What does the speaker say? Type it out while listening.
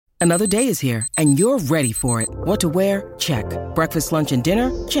Another day is here, and you're ready for it. What to wear? Check. Breakfast, lunch, and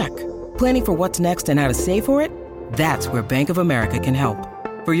dinner? Check. Planning for what's next and how to save for it? That's where Bank of America can help.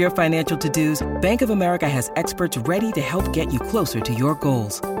 For your financial to-dos, Bank of America has experts ready to help get you closer to your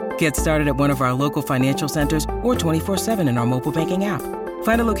goals. Get started at one of our local financial centers or 24/7 in our mobile banking app.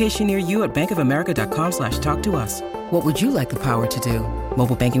 Find a location near you at bankofamerica.com/talktous. What would you like the power to do?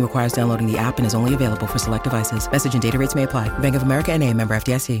 Mobile banking requires downloading the app and is only available for select devices. Message and data rates may apply. Bank of America N.A., member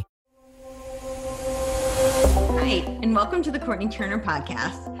FDIC. Hi, and welcome to the Courtenay Turner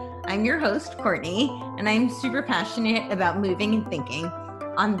podcast. I'm your host, Courtenay, and I'm super passionate about moving and thinking.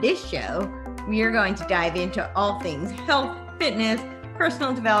 On this show, we are going to dive into all things health, fitness,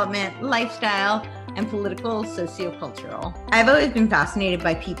 personal development, lifestyle, and political, sociocultural. I've always been fascinated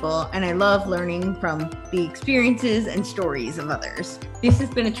by people, and I love learning from the experiences and stories of others. This has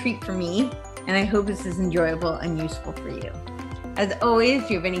been a treat for me, and I hope this is enjoyable and useful for you. As always,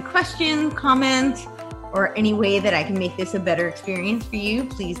 if you have any questions, comments, or any way that I can make this a better experience for you,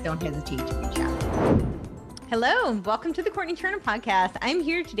 please don't hesitate to reach out. Hello, and welcome to the Courtenay Turner podcast. I'm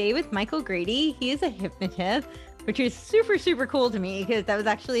here today with Michael Grady. He is a hypnotist, which is super, super cool to me because that was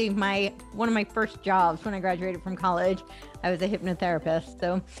actually one of my first jobs when I graduated from college. I was a hypnotherapist,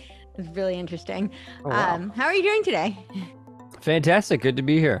 so it was really interesting. Oh, wow. How are you doing today? Fantastic. Good to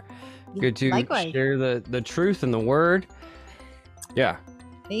be here. Good to Likewise. Share the truth and the word. Yeah.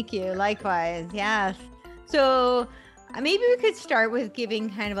 Thank you. Likewise. Yes. So maybe we could start with giving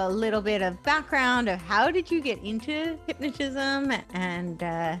kind of a little bit of background of how did you get into hypnotism and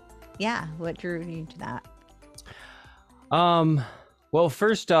what drew you to that? Well,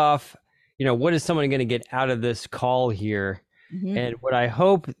 first off, what is someone going to get out of this call here? Mm-hmm. And what I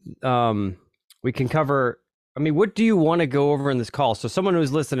hope we can cover, what do you want to go over in this call? So someone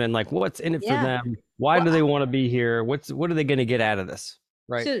who's listening, like what's in it for them? Why do they want to be here? What are they going to get out of this?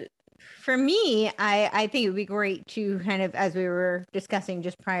 Right. So for me, I think it would be great to kind of, as we were discussing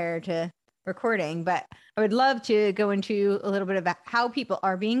just prior to recording, but I would love to go into a little bit about how people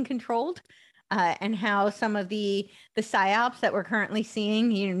are being controlled and how some of the psyops that we're currently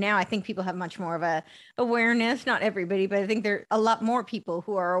seeing, now I think people have much more of a awareness, not everybody, but I think there are a lot more people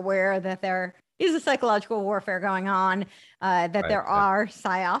who are aware that there is a psychological warfare going on, there are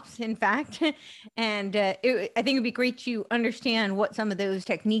psyops, in fact. And I think it'd be great to understand what some of those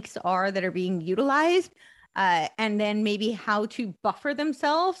techniques are that are being utilized, and then maybe how to buffer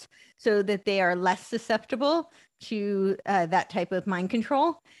themselves so that they are less susceptible to that type of mind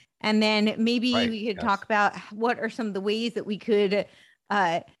control. And then maybe we could talk about what are some of the ways that we could,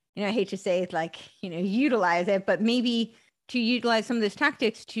 I hate to say it like, utilize it, but maybe to utilize some of those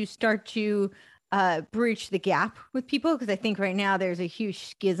tactics to start to bridge the gap with people. Because I think right now there's a huge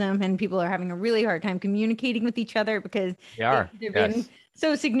schism and people are having a really hard time communicating with each other because they've been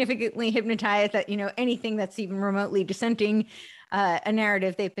so significantly hypnotized that, anything that's even remotely dissenting a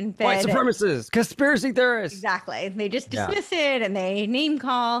narrative they've been fed. White supremacists, conspiracy theorists. Exactly. They just dismiss it and they name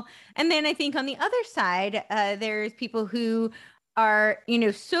call. And then I think on the other side, there's people who are,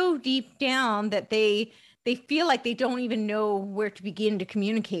 so deep down that they feel like they don't even know where to begin to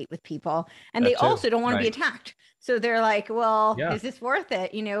communicate with people. And they also don't want to be attacked. So they're like, well, is this worth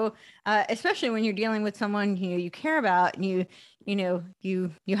it? Especially when you're dealing with someone, you care about and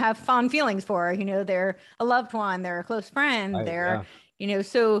you have fond feelings for, they're a loved one, they're a close friend,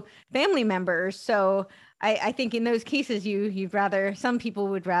 so family members. So I think in those cases, some people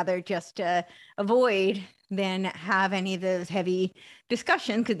would rather just avoid than have any of those heavy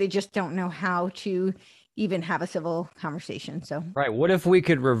discussions because they just don't know how to even have a civil conversation. So, right. What if we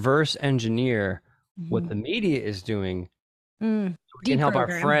could reverse engineer what the media is doing so we can help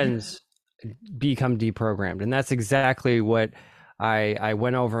our friends become deprogrammed? And that's exactly what I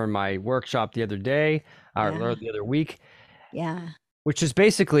went over in my workshop the other day, or the other week. Yeah. Which is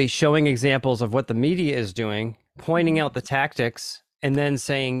basically showing examples of what the media is doing, pointing out the tactics, and then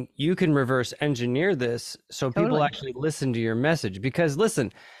saying you can reverse engineer this so people actually listen to your message. Because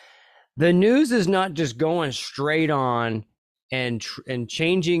listen, the news is not just going straight on and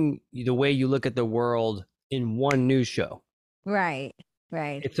changing the way you look at the world in one news show. Right.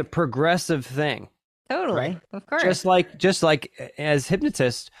 It's a progressive thing. Totally. Right? Of course. Just like as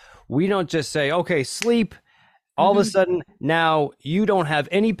hypnotists, we don't just say, okay, sleep. All of a sudden, now you don't have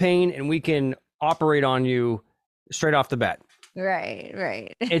any pain and we can operate on you straight off the bat.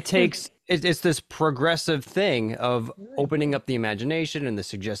 Right. It's this progressive thing of opening up the imagination and the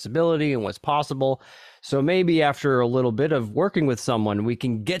suggestibility and what's possible. So maybe after a little bit of working with someone, we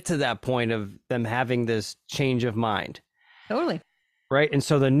can get to that point of them having this change of mind. Totally. Right. And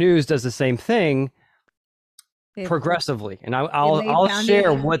so the news does the same thing. progressively, and I'll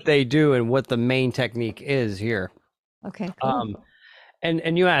share what they do and what the main technique is here. Okay, cool.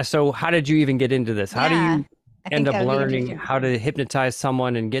 And you asked, so how did you even get into this? How do you end up learning how to hypnotize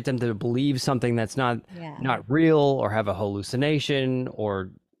someone and get them to believe something that's not real, or have a hallucination,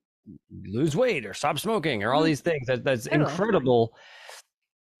 or lose weight, or stop smoking, or all these things? That's incredible.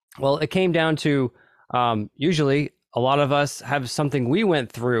 Well, it came down to usually a lot of us have something we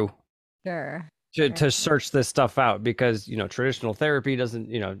went through to search this stuff out, because traditional therapy doesn't,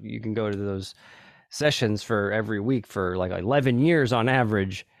 you can go to those sessions for every week for like 11 years on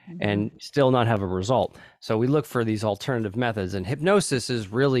average and still not have a result. So we look for these alternative methods, and hypnosis is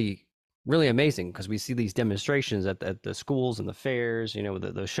really, really amazing, because we see these demonstrations at the schools and the fairs,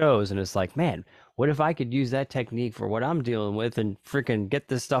 the shows, and it's like, man, what if I could use that technique for what I'm dealing with and freaking get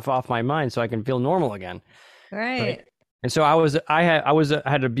this stuff off my mind so I can feel normal again. Right. And so I had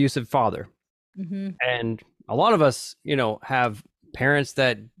an abusive father. And a lot of us, have parents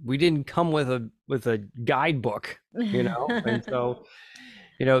that we didn't come with a guidebook, and so,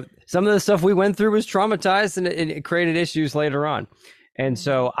 some of the stuff we went through was traumatized, and it created issues later on. And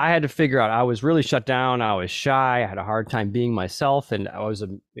so I had to figure out, I was really shut down. I was shy. I had a hard time being myself. And I was,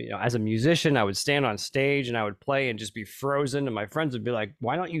 as a musician, I would stand on stage and I would play and just be frozen. And my friends would be like,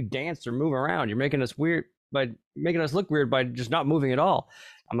 why don't you dance or move around? You're making us weird, by making us look weird by just not moving at all.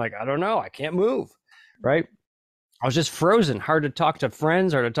 I'm like, I don't know. I can't move. Right. I was just frozen, hard to talk to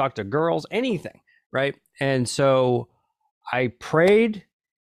friends, hard to talk to girls, anything. Right. And so I prayed,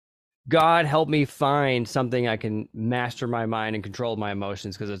 God, help me find something I can master my mind and control my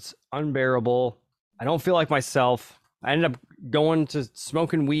emotions, because it's unbearable. I don't feel like myself. I ended up going to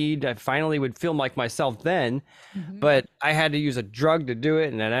smoking weed. I finally would feel like myself then, but I had to use a drug to do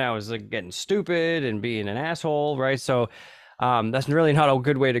it. And then I was like getting stupid and being an asshole. Right. So that's really not a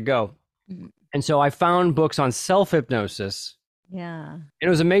good way to go. And so I found books on self-hypnosis. Yeah. And it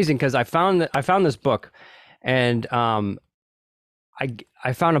was amazing, because I found this book, and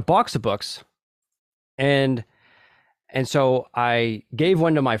I found a box of books, and so I gave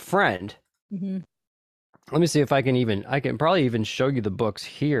one to my friend. Let me see if I can probably even show you the books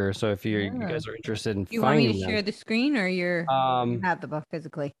here. So if you guys are interested in you finding want me to share the screen, or you have the book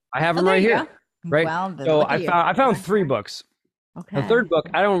physically? I have them right here. Right. Well, so I found 3 books. Okay. The third book,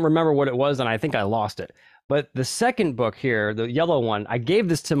 I don't remember what it was, and I think I lost it. But the second book here, the yellow one, I gave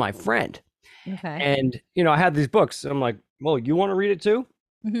this to my friend. Okay. And I had these books, and I'm like, well, you want to read it too?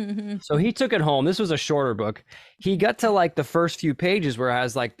 So he took it home. This was a shorter book. He got to like the first few pages where it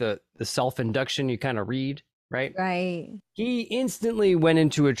has like the self-induction you kind of read, right? Right. He instantly went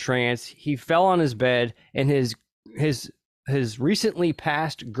into a trance. He fell on his bed, and his recently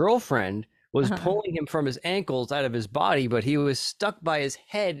passed girlfriend was pulling him from his ankles out of his body, but he was stuck by his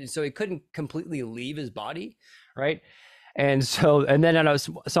head, and so he couldn't completely leave his body, right? And so, and then at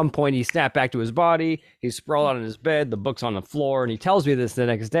some point he snapped back to his body. He sprawled out on his bed, the book's on the floor, and he tells me this the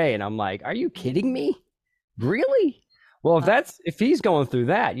next day, and I'm like, are you kidding me? Really? Well, if he's going through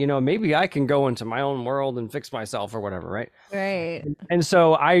that, maybe I can go into my own world and fix myself or whatever, right? Right. And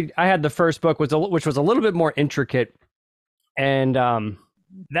so I had the first book, which was a little bit more intricate, and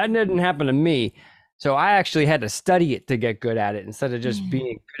that didn't happen to me. So I actually had to study it to get good at it instead of just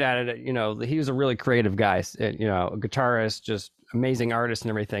being good at it. He was a really creative guy, a guitarist, just amazing artist and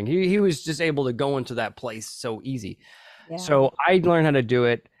everything. He was just able to go into that place so easy. Yeah. So I learned how to do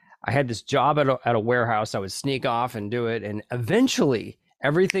it. I had this job at a warehouse. I would sneak off and do it. And eventually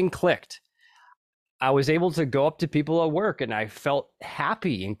everything clicked. I was able to go up to people at work, and I felt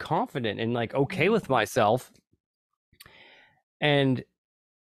happy and confident and like okay with myself. And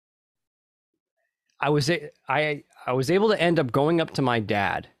I was able to end up going up to my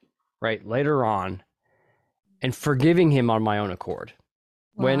dad, right, later on, and forgiving him on my own accord.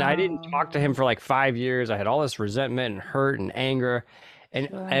 Wow. When I didn't talk to him for like 5 years, I had all this resentment and hurt and anger, and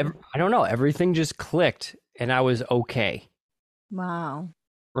I don't know, everything just clicked, and I was okay. Wow.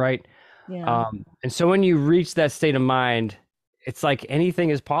 Right. Yeah. And so when you reach that state of mind, it's like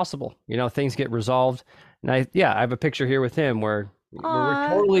anything is possible. Things get resolved, and I have a picture here with him where we're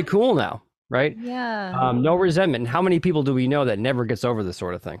totally cool now. Right. Yeah. No resentment. And how many people do we know that never gets over this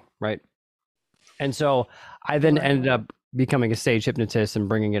sort of thing? Right. And so I then ended up becoming a stage hypnotist and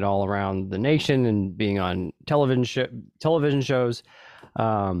bringing it all around the nation and being on television shows.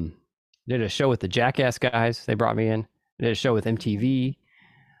 Did a show with the Jackass guys. They brought me in. Did a show with MTV.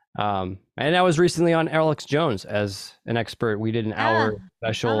 And I was recently on Alex Jones as an expert. We did an hour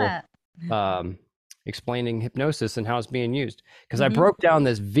special explaining hypnosis and how it's being used. Because I broke down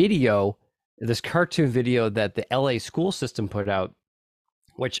this cartoon video that the LA school system put out,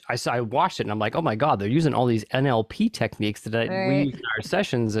 which I watched it and I'm like, oh my God, they're using all these NLP techniques that we use in our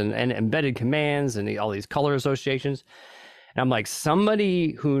sessions and embedded commands and all these color associations. And I'm like,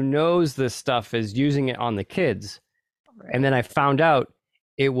 somebody who knows this stuff is using it on the kids. Right. And then I found out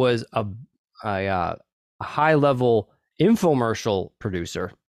it was a high level infomercial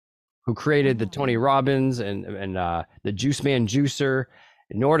producer who created the Tony Robbins and the Juice Man Juicer,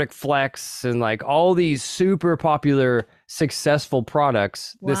 Nordic Flex, and like all these super popular, successful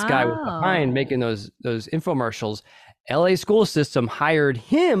products. Wow. This guy was behind making those infomercials. LA school system hired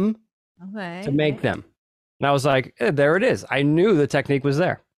him to make them. And I was like, there it is. I knew the technique was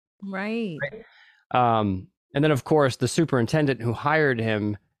there. Right. And then, of course, the superintendent who hired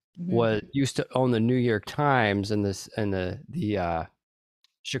him used to own the New York Times and the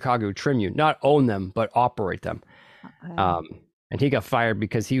Chicago Tribune. Not own them, but operate them. And he got fired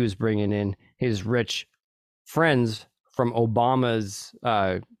because he was bringing in his rich friends from Obama's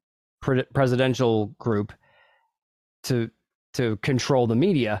presidential group to control the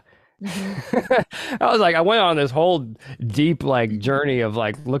media. I was like, I went on this whole deep like journey of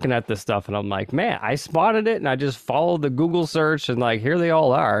like looking at this stuff, and I'm like, man, I spotted it, and I just followed the Google search, and like here they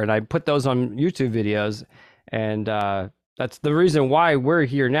all are, and I put those on YouTube videos, and that's the reason why we're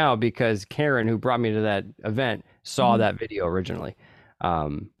here now, because Karen, who brought me to that event, saw that video originally.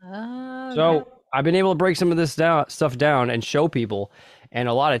 So I've been able to break some of this stuff down and show people, and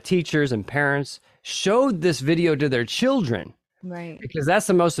a lot of teachers and parents showed this video to their children. Right. Because that's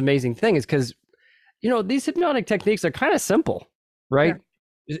the most amazing thing, is because, you know, these hypnotic techniques are kind of simple, right?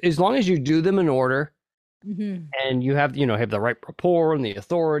 Sure. As long as you do them in order and you have, have the right rapport and the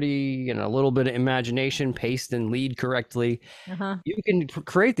authority and a little bit of imagination, pace and lead correctly, you can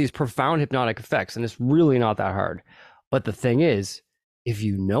create these profound hypnotic effects. And it's really not that hard. But the thing is, if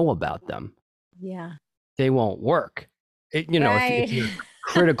you know about them, they won't work. If you're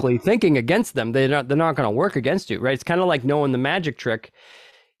critically thinking against them, they're not going to work against you, right? It's kind of like knowing the magic trick.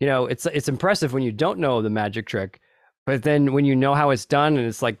 It's impressive when you don't know the magic trick, but then when you know how it's done, and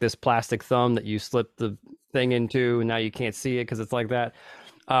it's like this plastic thumb that you slip the thing into, and now you can't see it because it's like that.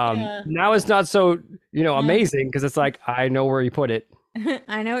 Now it's not so amazing, because it's like, I know where you put it.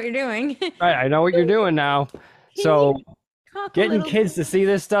 I know what you're doing. Right, I know what you're doing now. So getting kids to see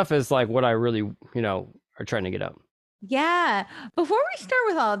this stuff is like what I really are trying to get up. Yeah. Before we start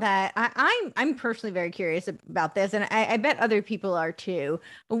with all of that, I'm personally very curious about this, and I bet other people are too.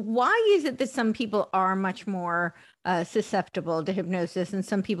 Why is it that some people are much more susceptible to hypnosis and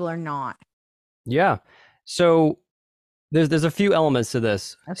some people are not? Yeah. So there's a few elements to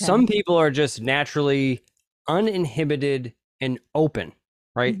this. Okay. Some people are just naturally uninhibited and open,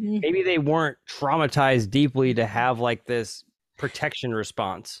 right? Maybe they weren't traumatized deeply to have like this protection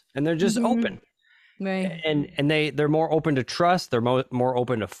response, and they're just open. Right. And they're more open to trust. They're more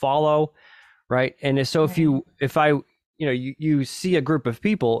open to follow, right? And so if you see a group of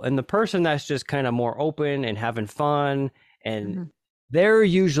people, and the person that's just kind of more open and having fun, and they're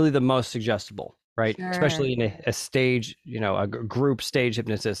usually the most suggestible, right? Sure. Especially in a stage, a group stage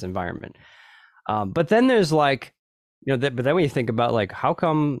hypnosis environment. But then there's like, but then when you think about like, how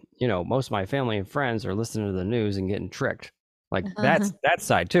come, most of my family and friends are listening to the news and getting tricked? Like that's that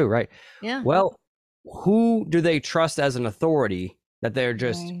side too, right? Yeah. Well, who do they trust as an authority that they're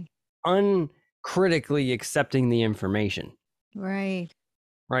just uncritically accepting the information? Right.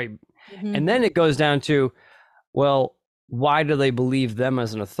 And then it goes down to, well, why do they believe them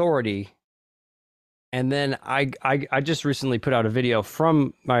as an authority? And then I just recently put out a video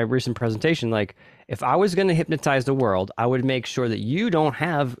from my recent presentation. Like, if I was going to hypnotize the world, I would make sure that you don't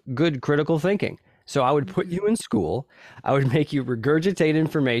have good critical thinking. So I would put you in school. I would make you regurgitate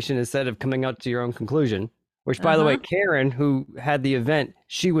information instead of coming up to your own conclusion, which, by the way, Karen, who had the event,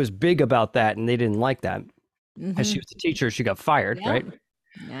 she was big about that, and they didn't like that. As she was a teacher, she got fired, right?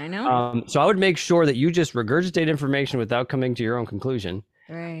 Yeah, I know. So I would make sure that you just regurgitate information without coming to your own conclusion.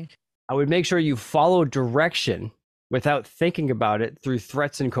 Right. I would make sure you follow direction without thinking about it through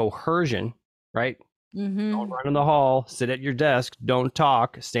threats and coercion, right? Don't run in the hall, sit at your desk, don't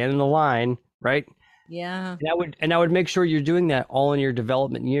talk, stand in the line, right? Yeah. And I would make sure you're doing that all in your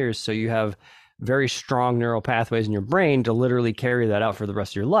development years, so you have very strong neural pathways in your brain to literally carry that out for the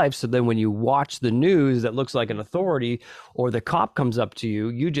rest of your life. So then when you watch the news that looks like an authority, or the cop comes up to you,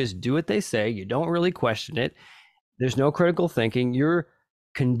 you just do what they say. You don't really question it. There's no critical thinking. You're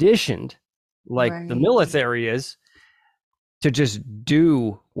conditioned, like the military is, to just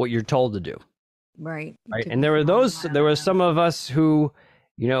do what you're told to do. Right. And there were some of us who,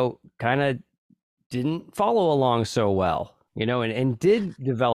 kind of didn't follow along so well, and did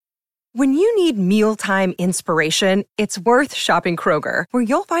develop When you need mealtime inspiration, it's worth shopping Kroger, where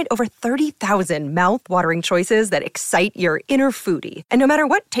you'll find over 30,000 mouth-watering choices that excite your inner foodie. And no matter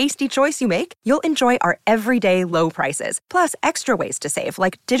what tasty choice you make, you'll enjoy our everyday low prices, plus extra ways to save,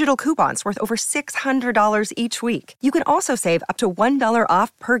 like digital coupons worth over $600 each week. You can also save up to $1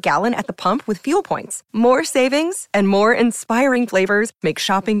 off per gallon at the pump with fuel points. More savings and more inspiring flavors make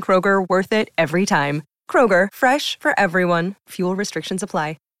shopping Kroger worth it every time. Kroger, fresh for everyone. Fuel restrictions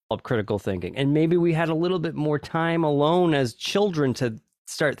apply. Critical thinking, and maybe we had a little bit more time alone as children to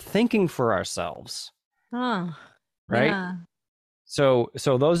start thinking for ourselves. Right? Yeah. So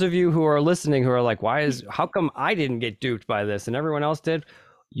those of you who are listening who are like, how come I didn't get duped by this and everyone else did?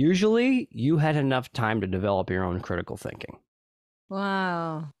 Usually you had enough time to develop your own critical thinking.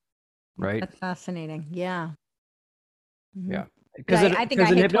 Wow. Right? That's fascinating. Yeah. Mm-hmm. Yeah. Because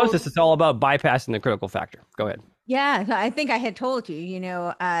in hypnosis, it's all about bypassing the critical factor. Go ahead. Yeah, I think I had told you,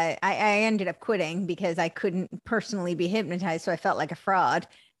 I ended up quitting because I couldn't personally be hypnotized. So I felt like a fraud.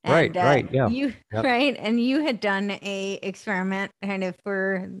 And, right. Yeah. Right. And you had done a experiment kind of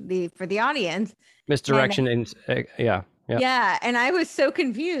for the audience. Misdirection. Yeah. Yeah. And I was so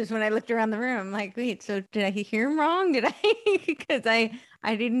confused when I looked around the room, like, wait, so did I hear him wrong? Did I? Because I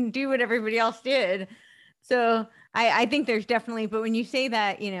didn't do what everybody else did. So I think there's definitely, but when you say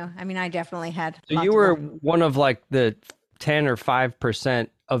that, I definitely had. So you were one of like the 10 or 5%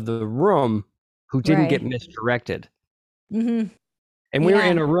 of the room who didn't get misdirected. Mm-hmm. And we were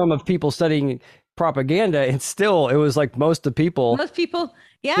in a room of people studying propaganda, and still it was like most people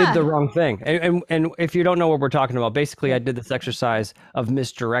did the wrong thing. And if you don't know what we're talking about, basically I did this exercise of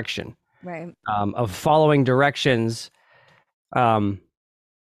misdirection, right? Of following directions. I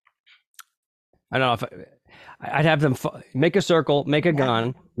don't know if I'd have them make a circle, make a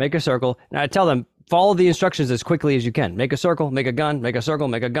gun, make a circle. And I'd tell them, follow the instructions as quickly as you can. Make a circle, make a gun, make a circle,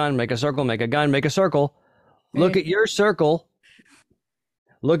 make a gun, make a circle, make a gun, make a circle. Look at your circle.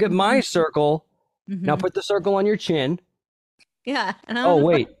 Look at my circle. Mm-hmm. Now put the circle on your chin. Yeah. Oh,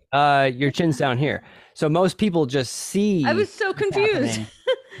 wait. Your chin's down here. So most people just see. I was so confused.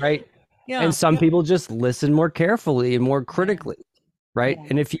 Right? Yeah. And some people just listen more carefully and more critically. Right. Yeah.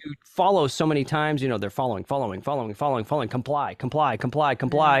 And if you follow so many times, they're following, comply.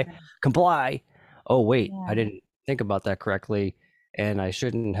 Oh, wait, I didn't think about that correctly. And I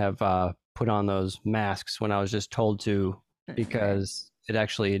shouldn't have put on those masks when I was just told to, because it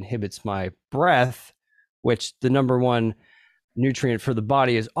actually inhibits my breath, which the number one nutrient for the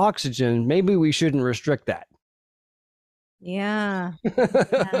body is oxygen. Maybe we shouldn't restrict that. Yeah.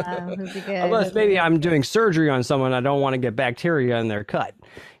 Unless maybe I'm doing surgery on someone, I don't want to get bacteria in their cut,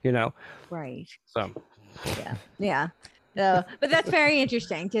 Right. So yeah. So, but that's very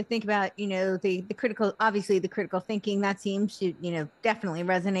interesting to think about, the critical, obviously the critical thinking that seems to, definitely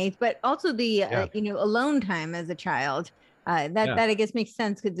resonates, but also the, alone time as a child. That I guess makes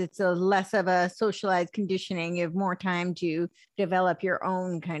sense because it's a less of a socialized conditioning. You have more time to develop your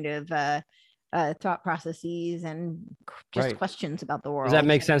own kind of thought processes and just questions about the world. Does that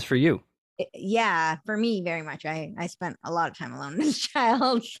make sense for you? Yeah, for me, very much. I spent a lot of time alone as a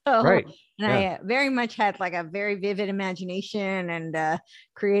child. So, I very much had like a very vivid imagination and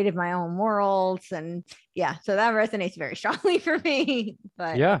created my own worlds. And so that resonates very strongly for me.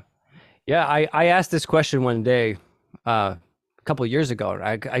 But I asked this question one day, a couple of years ago.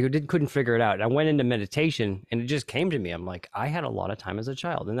 I couldn't figure it out. I went into meditation and it just came to me. I'm like, I had a lot of time as a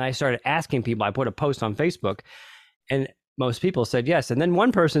child. And I started asking people. I put a post on Facebook and most people said yes. And then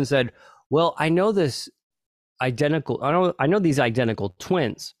one person said, well, I know these identical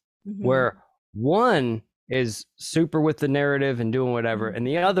twins where one is super with the narrative and doing whatever. And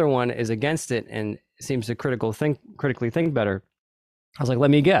the other one is against it and seems to critically think better. I was like,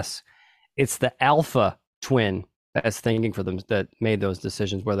 let me guess. It's the alpha twin that's thinking for them, that made those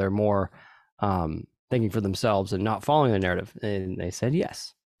decisions where they're more thinking for themselves and not following the narrative. And they said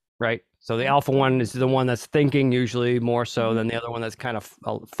yes, right? So the alpha one is the one that's thinking usually more so than the other one that's kind of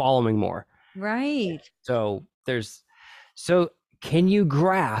following more. Right. So can you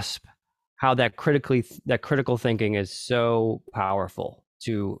grasp how that critical thinking is so powerful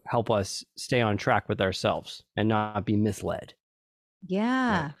to help us stay on track with ourselves and not be misled?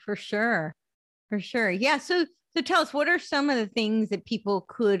 Yeah, for sure. Yeah. So tell us, what are some of the things that people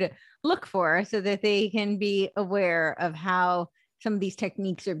could look for so that they can be aware of how some of these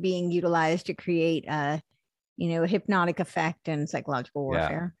techniques are being utilized to create a hypnotic effect and psychological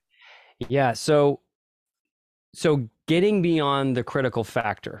warfare? Yeah. So getting beyond the critical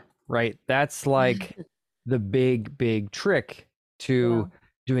factor, right? That's like the big trick to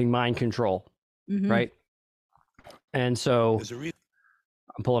doing mind control, right? And so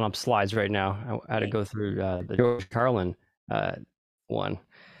I'm pulling up slides right now. I had to go through the George Carlin one.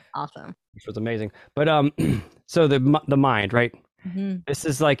 Awesome. Which was amazing. But so the mind, right? Mm-hmm. This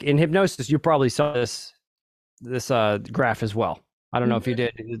is like in hypnosis, you probably saw this graph as well. I don't know if you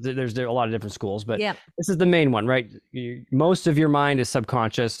did. There's a lot of different schools, but this is the main one, right? Most of your mind is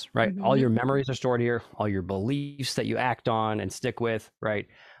subconscious, right? All your memories are stored here, all your beliefs that you act on and stick with, right?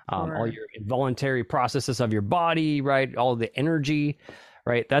 All your involuntary processes of your body, right? All the energy,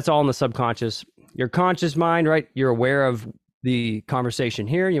 right? That's all in the subconscious. Your conscious mind, right? You're aware of the conversation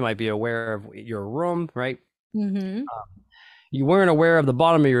here. You might be aware of your room, right? You weren't aware of the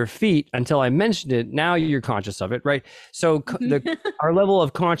bottom of your feet until I mentioned it. Now you're conscious of it, right? So our level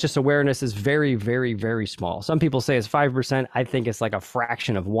of conscious awareness is very, very, very small. Some people say it's 5%. I think it's like a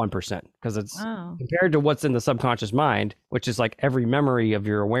fraction of 1% because it's compared to what's in the subconscious mind, which is like every memory of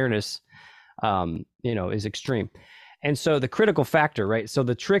your awareness, is extreme. And so the critical factor, right? So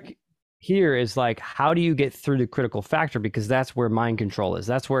the trick here is like, how do you get through the critical factor? Because that's where mind control is.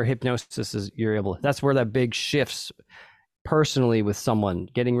 That's where hypnosis is. That's where that big shifts personally with someone,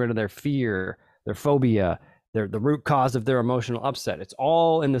 getting rid of their fear, their phobia, the root cause of their emotional upset. It's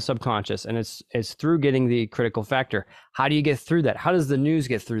all in the subconscious, and it's through getting the critical factor. How do you get through that? How does the news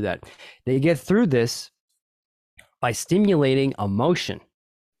get through that? They get through this by stimulating emotion,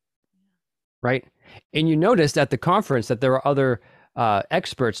 right? And you noticed at the conference that there were other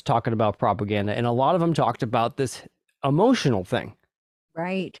experts talking about propaganda, and a lot of them talked about this emotional thing.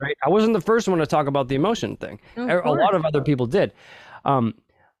 Right. I wasn't the first one to talk about the emotion thing. A lot of other people did. And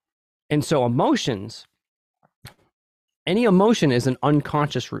so any emotion is an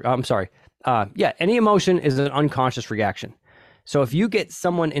unconscious, any emotion is an unconscious reaction. So if you get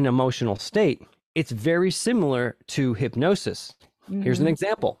someone in emotional state, it's very similar to hypnosis. Here's an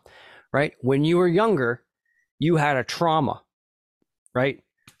example, right? When you were younger, you had a trauma, right?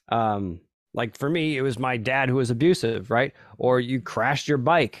 Like for me, it was my dad who was abusive, right? Or you crashed your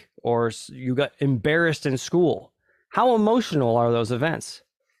bike, or you got embarrassed in school. How emotional are those events?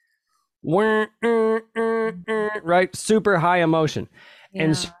 Right? Super high emotion. Yeah.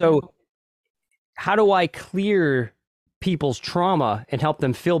 And so how do I clear people's trauma and help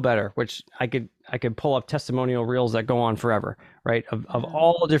them feel better? Which I could pull up testimonial reels that go on forever, right? Of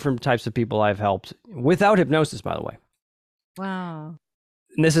all different types of people I've helped without hypnosis, by the way. Wow.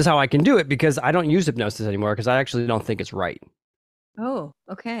 And this is how I can do it, because I don't use hypnosis anymore because I actually don't think it's right. Oh,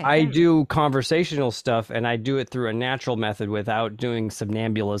 okay. I do conversational stuff, and I do it through a natural method without doing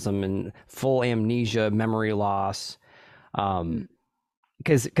somnambulism and full amnesia, memory loss.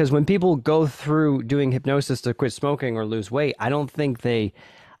 Because when people go through doing hypnosis to quit smoking or lose weight, I don't think they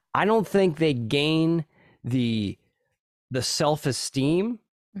gain the self-esteem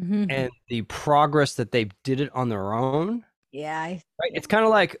and the progress that they did it on their own. Yeah. Right? It's kind of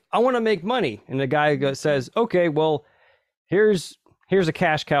like, I want to make money. And the guy says, okay, well, here's a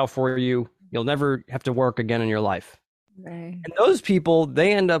cash cow for you. You'll never have to work again in your life. Right. And those people,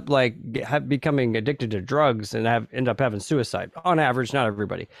 they end up like becoming addicted to drugs and end up having suicide on average, not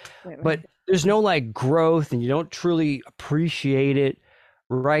everybody. Right. But there's no like growth, and you don't truly appreciate it.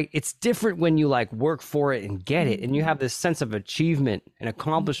 Right. It's different when you like work for it and get it, and you have this sense of achievement and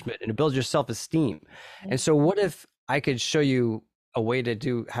accomplishment, and it builds your self-esteem. And so what if I could show you a way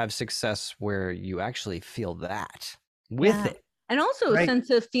to have success where you actually feel that with it? And also a sense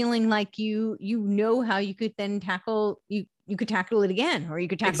of feeling like you know how you could then tackle you could tackle it again, or you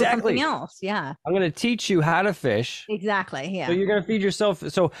could tackle something else. Yeah. I'm going to teach you how to fish. Exactly. Yeah. So you're going to feed yourself.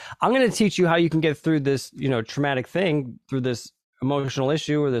 So I'm going to teach you how you can get through this, traumatic thing, through this emotional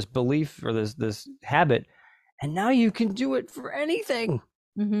issue or this belief or this habit. And now you can do it for anything.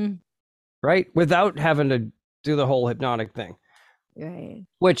 Right. Without having to do the whole hypnotic thing. Right.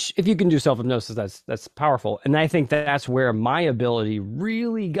 Which, if you can do self-hypnosis, that's powerful. And I think that's where my ability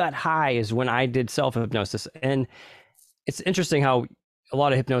really got high, is when I did self-hypnosis. And it's interesting how a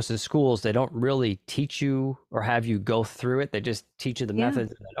lot of hypnosis schools, they don't really teach you or have you go through it. They just teach you the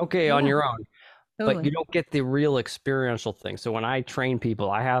methods. On your own. Totally. But you don't get the real experiential thing. So when I train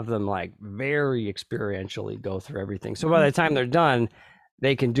people, I have them like very experientially go through everything. So by the time they're done,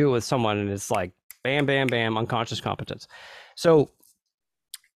 they can do it with someone, and it's like bam, bam, bam, unconscious competence. So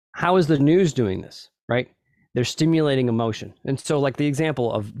how is the news doing this, right? They're stimulating emotion. And so like the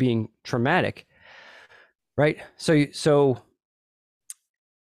example of being traumatic, right? So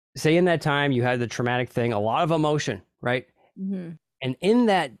say in that time you had the traumatic thing, a lot of emotion, right? And in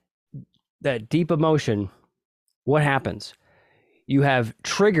that deep emotion, what happens? You have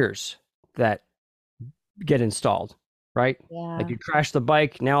triggers that get installed, right? Yeah. Like you crash the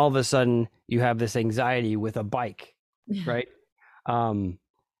bike. Now all of a sudden you have this anxiety with a bike, right?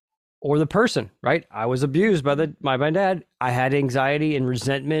 Or the person, right? I was abused by my dad. I had anxiety and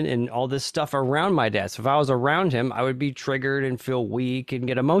resentment and all this stuff around my dad. So if I was around him, I would be triggered and feel weak and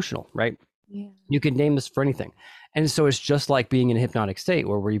get emotional, right? Yeah. You could name this for anything. And so it's just like being in a hypnotic state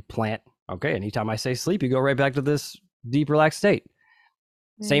where we plant, okay, anytime I say sleep, you go right back to this deep, relaxed state.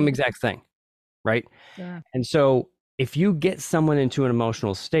 Same exact thing, right? Yeah. And so if you get someone into an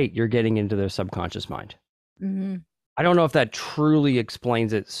emotional state, you're getting into their subconscious mind. Mm-hmm. I don't know if that truly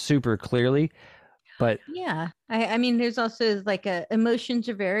explains it super clearly, but yeah, I mean, there's also like emotions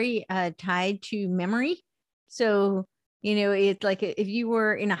are very tied to memory. So, it's like if you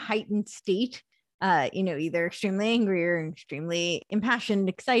were in a heightened state, either extremely angry or extremely impassioned,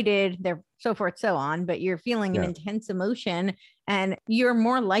 excited, there, so forth, so on, but you're feeling an intense emotion and you're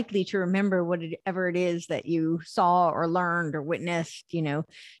more likely to remember whatever it is that you saw or learned or witnessed,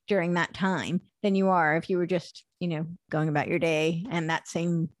 during that time than you are if you were just, going about your day and that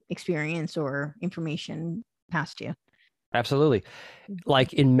same experience or information past you. Absolutely.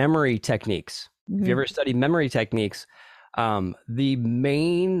 Like in memory techniques, if you ever study memory techniques, the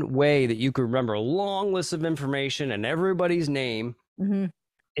main way that you could remember a long list of information and everybody's name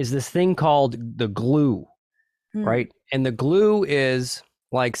is this thing called the glue, right? And the glue is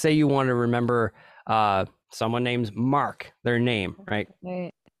like, say you want to remember someone named Mark, their name, right?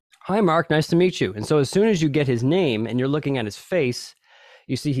 Hi, Mark, nice to meet you. And so as soon as you get his name and you're looking at his face,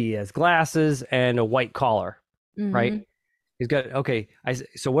 you see he has glasses and a white collar, right? He's got, okay,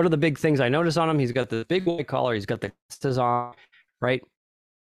 so what are the big things I notice on him? He's got the big white collar, he's got the glasses on, right?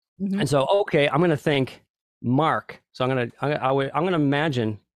 And so, okay, I'm going to think Mark. So I'm going to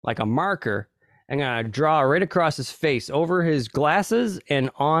imagine like a marker. I'm going to draw right across his face, over his glasses and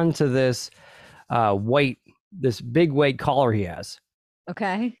onto this this big white collar he has.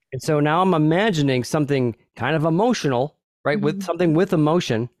 Okay. And so now I'm imagining something kind of emotional, right? With something with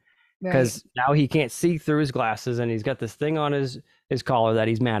emotion, because now he can't see through his glasses and he's got this thing on his collar that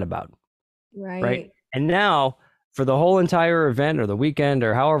he's mad about. Right. And now for the whole entire event or the weekend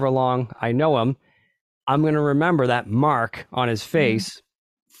or however long I know him, I'm going to remember that mark on his face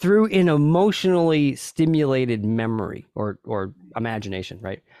through an emotionally stimulated memory or imagination.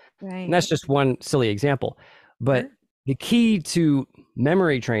 Right. And that's just one silly example. But the key to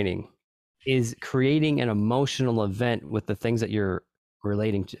memory training is creating an emotional event with the things that you're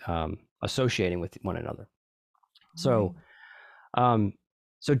relating to, associating with one another. So,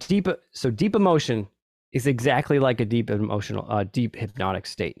 so deep emotion is exactly like a deep emotional, deep hypnotic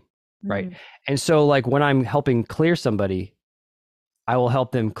state, right? And so, like when I'm helping clear somebody, I will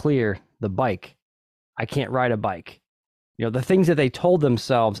help them clear the bike. I can't ride a bike. The things that they told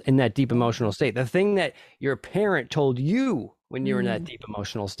themselves in that deep emotional state, the thing that your parent told you when you were in that deep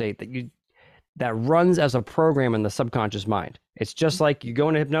emotional state that runs as a program in the subconscious mind. It's just like you go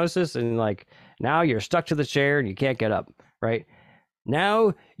into hypnosis and like now you're stuck to the chair and you can't get up, right?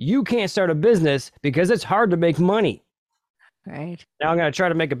 Now you can't start a business because it's hard to make money. Right. Now I'm going to try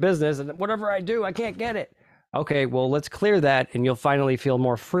to make a business and whatever I do, I can't get it. Okay, well, let's clear that and you'll finally feel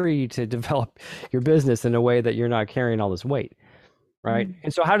more free to develop your business in a way that you're not carrying all this weight, right?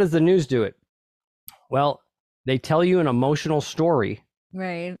 And so how does the news do it? Well, they tell you an emotional story.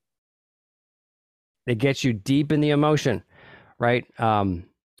 Right. They get you deep in the emotion, right?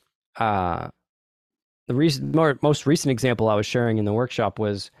 The most recent example I was sharing in the workshop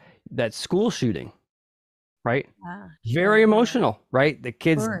was that school shooting, right? Very emotional, right? The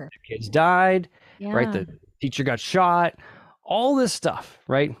kids died, right? The teacher got shot, all this stuff,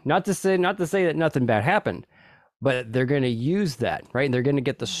 right? Not to say that nothing bad happened, but they're going to use that, right? And they're going to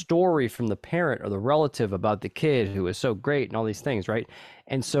get the story from the parent or the relative about the kid who was so great and all these things, right?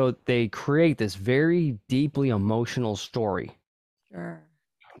 And so they create this very deeply emotional story.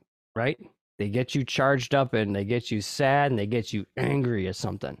 Right? They get you charged up and they get you sad and they get you angry at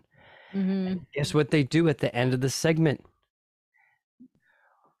something. And guess what they do at the end of the segment?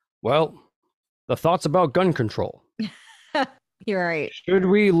 Well, the thoughts about gun control. You're right. Should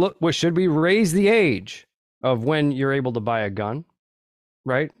we raise the age of when you're able to buy a gun?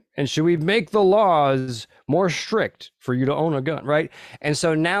 Right? And should we make the laws more strict for you to own a gun? Right? And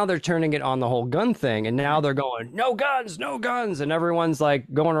so now they're turning it on the whole gun thing. And now they're going, no guns, no guns. And everyone's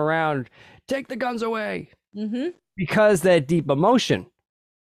like going around, take the guns away. Because that deep emotion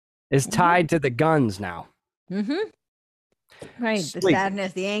is tied to the guns now. Right. Sleep. The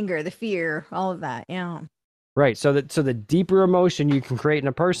sadness, the anger, the fear, all of that. Yeah. Right. So the deeper emotion you can create in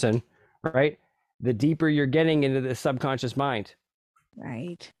a person, right, the deeper you're getting into the subconscious mind.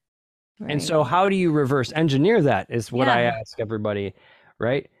 Right. And so how do you reverse engineer that is what I ask everybody,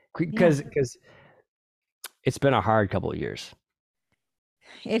 right? Because it's been a hard couple of years.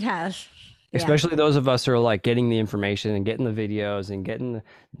 It has. Yeah. Especially those of us who are like getting the information and getting the videos and getting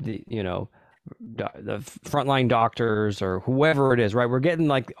the the frontline doctors or whoever it is, right? We're getting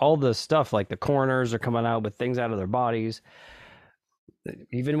like all the stuff, like the coroners are coming out with things out of their bodies.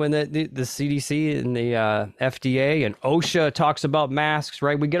 Even when the CDC and the FDA and OSHA talks about masks,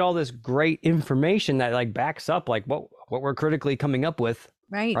 right? We get all this great information that like backs up like what we're critically coming up with,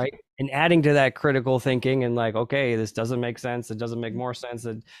 right? And adding to that critical thinking and like, okay, this doesn't make sense. It doesn't make more sense.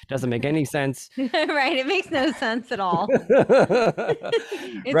 It doesn't make any sense. Right. It makes no sense at all.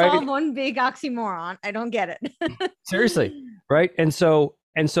 It's right? all one big oxymoron. I don't get it. Seriously. Right. And so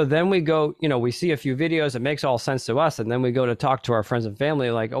then we go, we see a few videos. It makes all sense to us. And then we go to talk to our friends and family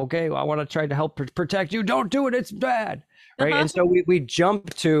like, okay, well, I want to try to help protect you. Don't do it. It's bad. Right. And so we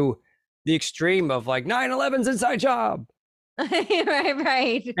jump to the extreme of like 9/11's inside job.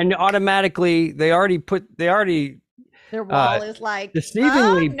 right. And automatically their wall is like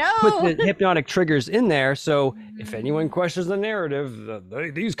deceivingly put the hypnotic triggers in there. So if anyone questions the narrative,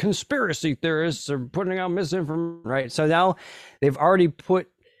 these conspiracy theorists are putting out misinformation, right? So now they've already put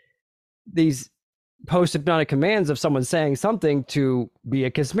these post-hypnotic commands of someone saying something to be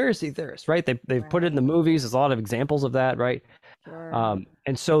a conspiracy theorist, right? They've put it in the movies. There's a lot of examples of that, right? Sure.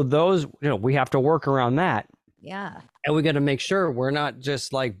 And so those, we have to work around that. Yeah. And we got to make sure we're not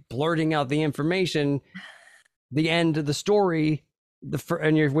just like blurting out the information, the end of the story,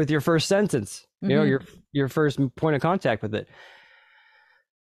 and you're with your first sentence, your first point of contact with it.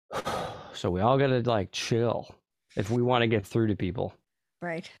 So we all got to like chill if we want to get through to people.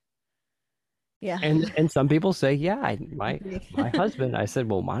 Right. Yeah. And some people say, yeah, my husband, I said,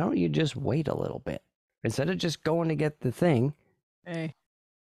 well, why don't you just wait a little bit instead of just going to get the thing,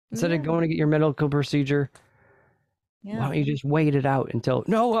 instead of going to get your medical procedure. Yeah. Why don't you just wait it out until,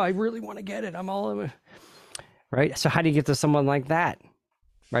 no, I really want to get it. I'm all over. Right. So how do you get to someone like that?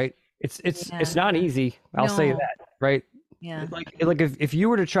 Right. It's not easy. I'll say that. Right. Yeah. Like if you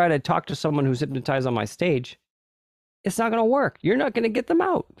were to try to talk to someone who's hypnotized on my stage, it's not going to work. You're not going to get them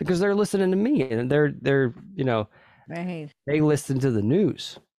out because they're listening to me and they're, right. They listen to the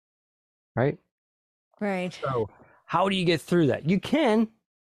news. Right. Right. So how do you get through that? You can,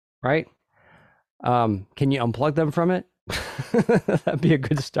 right. Can you unplug them from it? That'd be a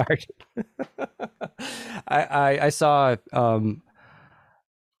good start. I saw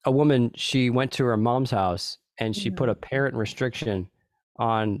a woman, she went to her mom's house and she put a parent restriction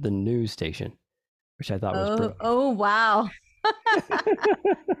on the news station, which I thought was brilliant. Oh, wow.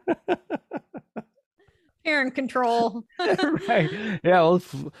 Parent control. Right. Yeah, we'll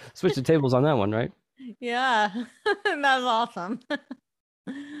switch the tables on that one, right? Yeah. That's awesome.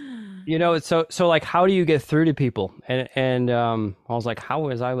 So like, how do you get through to people? And I was like, how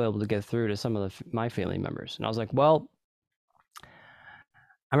was I able to get through to some of my family members? And I was like, well,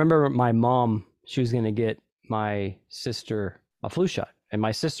 I remember my mom, she was going to get my sister a flu shot, and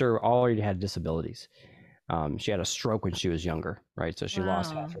my sister already had disabilities. She had a stroke when she was younger, right? So she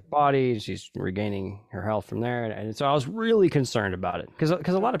lost half her body. She's regaining her health from there. And so I was really concerned about it because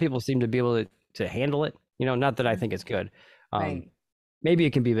a lot of people seem to be able to handle it. Not that I think it's good. Right. Maybe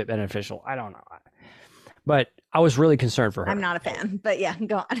it can be a bit beneficial. I don't know. But I was really concerned for her. I'm not a fan, but yeah,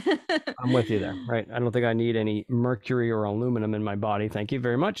 go on. I'm with you there, right? I don't think I need any mercury or aluminum in my body. Thank you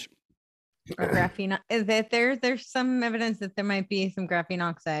very much. Or graphene. There's some evidence that there might be some graphene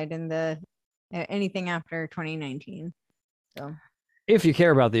oxide in the anything after 2019. So if you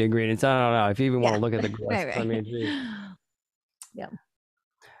care about the ingredients, I don't know. If you even want to look at the gloss, right. I mean, yeah.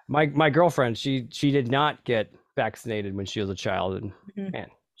 My girlfriend, she did not get vaccinated when she was a child, and man,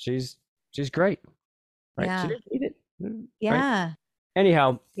 she's great, right? Yeah. She didn't need it. Yeah. Right?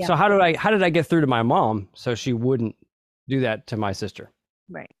 Anyhow, so how did I get through to my mom so she wouldn't do that to my sister?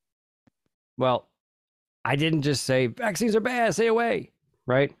 Right. Well, I didn't just say vaccines are bad, stay away,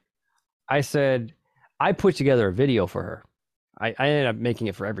 right? I said I put together a video for her. I ended up making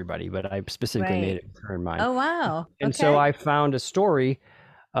it for everybody, but I specifically made it for her in mind. Oh wow! And so I found a story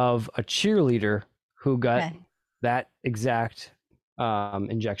of a cheerleader who got that exact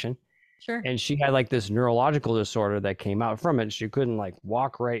injection. Sure. And she had like this neurological disorder that came out from it. She couldn't like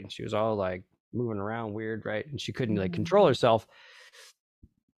walk right, and she was all like moving around weird, right? And she couldn't like control herself.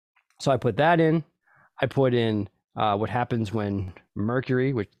 So I put that in. I put in what happens when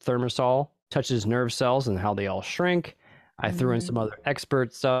mercury with thimerosal touches nerve cells and how they all shrink. I threw in some other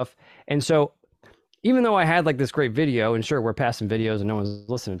expert stuff. And so even though I had like this great video, and sure, we're passing videos and no one's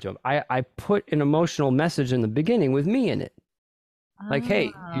listening to them, I put an emotional message in the beginning with me in it. Like, hey,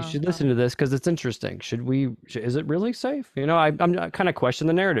 you Oh, should listen to this because it's interesting. Is it really safe? I'm kind of question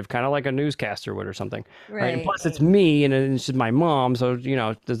the narrative, kind of like a newscaster would or something, right? And right. plus, it's me and it's my mom, so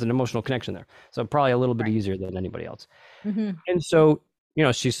there's an emotional connection there. So probably a little bit Right. easier than anybody else. Mm-hmm. And so,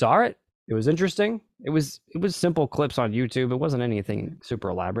 she saw it. It was interesting. It was simple clips on YouTube. It wasn't anything super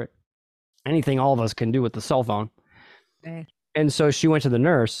elaborate. Anything all of us can do with the cell phone. Right. And so she went to the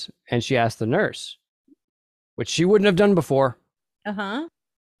nurse and she asked the nurse, which she wouldn't have done before. Uh-huh.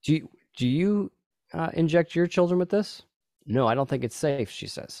 Do you inject your children with this? No, I don't think it's safe, she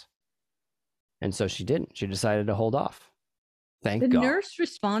says. And so she didn't. She decided to hold off. Thank The God. nurse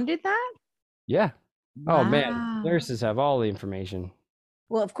responded that? Yeah. Oh man, Wow. nurses have all the information.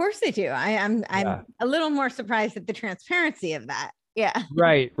 Well, of course they do. I'm Yeah. a little more surprised at the transparency of that. Yeah.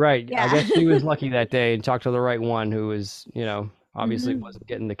 Right. Yeah. I guess she was lucky that day and talked to the right one who was, obviously Mhm. wasn't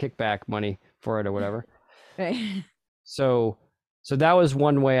getting the kickback money for it or whatever. Right. So that was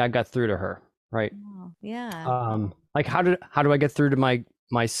one way I got through to her, right? Oh, yeah. Like how do I get through to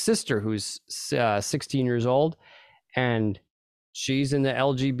my sister who's 16 years old and she's in the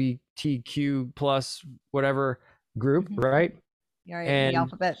LGBTQ plus whatever group, Mhm. right? You're in the And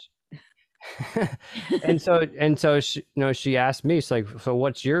alphabet. and so she asked me, it's like, so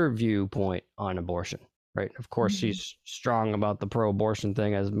what's your viewpoint on abortion? Right. Of course, Mhm. she's strong about the pro-abortion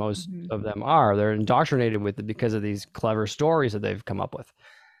thing, as most Mhm. of them are. They're indoctrinated with it because of these clever stories that they've come up with.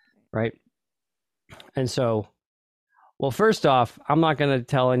 Right. And so, well, first off, I'm not going to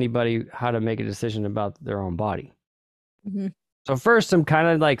tell anybody how to make a decision about their own body. Mhm. So first, I'm kind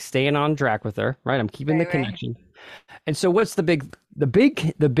of like staying on track with her, right? I'm keeping the Right. connection. And so what's the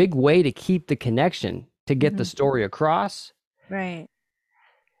big way to keep the connection, to get the Mhm. story across, Right.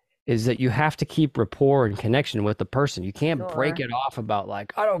 is that you have to keep rapport and connection with the person. You can't break Sure. it off about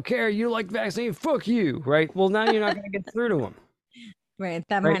like, I don't care, you like vaccine, fuck you, right? Well, now you're not going to get through to them, Right.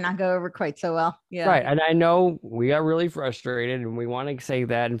 That right? might not go over quite so well. Yeah. Right. And I know we got really frustrated and we want to say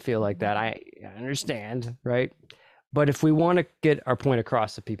that and feel like that. I understand, right? But if we want to get our point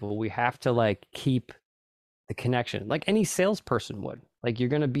across to people, we have to like keep the connection like any salesperson would. Like you're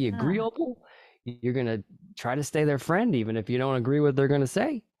going to be Yeah. agreeable. You're going to try to stay their friend, even if you don't agree with what they're going to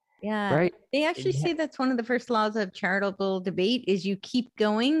say. Yeah. Right. They actually say that's one of the first laws of charitable debate is you keep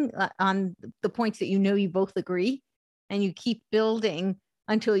going on the points that you both agree, and you keep building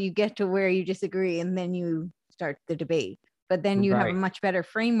until you get to where you disagree, and then you start the debate. But then you have a Right. much better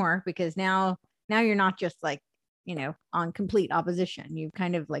framework because now you're not just like, on complete opposition. You've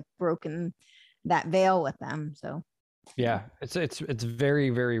kind of like broken that veil with them. So Yeah. It's very,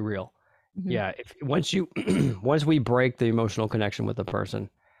 very real. mhm. Yeah. If once we break the emotional connection with the person,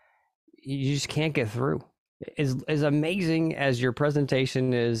 you just can't get through. As amazing as your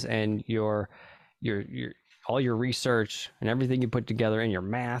presentation is and your all your research and everything you put together and your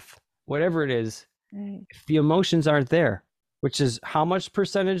math, whatever it is, Right. if the emotions aren't there, which is how much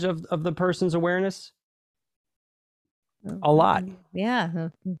percentage of the person's awareness? A lot, Yeah.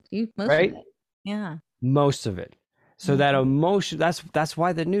 Most right? of it. Yeah. Most of it. So that Mhm. emotion, that's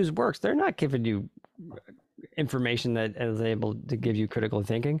why the news works. They're not giving you information that is able to give you critical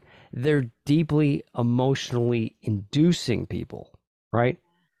thinking. They're deeply emotionally inducing people, right?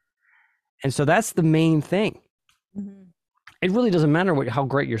 And so that's the main thing. Mhm. It really doesn't matter how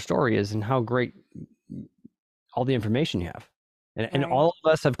great your story is and how great all the information you have. And Right. all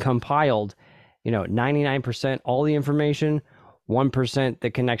of us have compiled, 99% all the information, 1%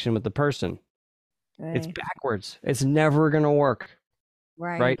 the connection with the person. It's Right. backwards. It's never going to work,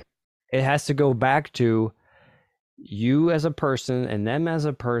 Right. right? It has to go back to you as a person and them as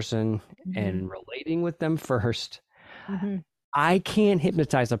a person and relating with them first. Mhm. I can't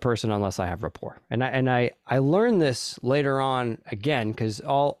hypnotize a person unless I have rapport. And I learned this later on again, because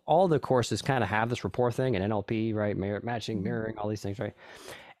all the courses kind of have this rapport thing and NLP, right? Matching, mirroring, all these things, right?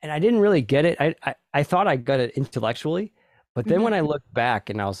 And I didn't really get it. I thought I got it intellectually, but then when I looked back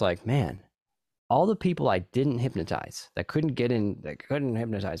and I was like, man, all the people I didn't hypnotize that couldn't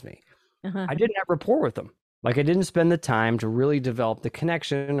hypnotize me, Uh-huh. I didn't have rapport with them. Like I didn't spend the time to really develop the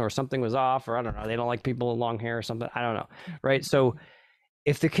connection, or something was off, or I don't know, they don't like people with long hair or something. I don't know. Right. So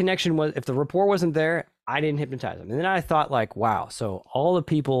if the rapport wasn't there, I didn't hypnotize them. And then I thought like, wow, so all the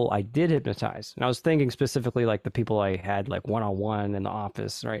people I did hypnotize, and I was thinking specifically like the people I had like one-on-one in the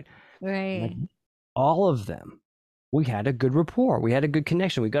office, right? Like Right. all of them, we had a good rapport. We had a good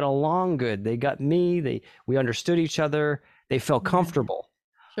connection. We got along good. They got me. We understood each other. They felt comfortable.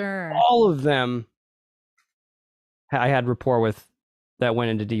 Sure. All of them I had rapport with that went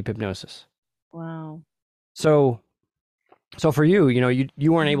into deep hypnosis. Wow. So for you,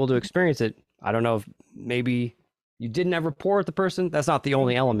 you weren't able to experience it. I don't know if maybe You didn't have rapport with the person. That's not the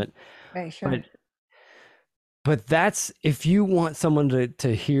only element. Right, sure. But that's if you want someone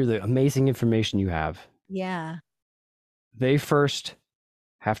to hear the amazing information you have. Yeah. They first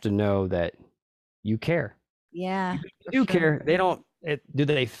have to know that you care. Yeah. You do care. They don't. Do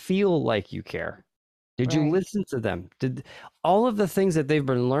they feel like you care? Did you listen to them? Did all of the things that they've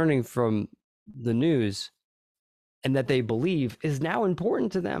been learning from the news and that they believe is now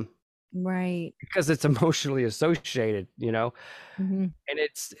important to them? Right. Because it's emotionally associated, Mm-hmm. and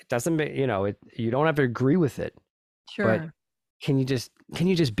it doesn't make, you don't have to agree with it. Sure. But can you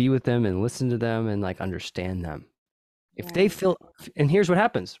just be with them and listen to them and like understand them? If they feel, and here's what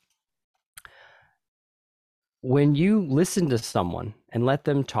happens. When you listen to someone and let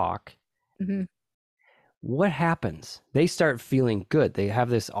them talk, what happens? They start feeling good. They have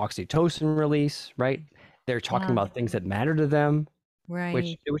this oxytocin release, right? They're talking about things that matter to them,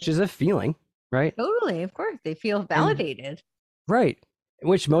 right? Which is a feeling, right? Totally, of course, they feel validated, right?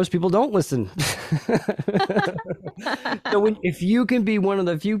 Which most people don't listen. So if you can be one of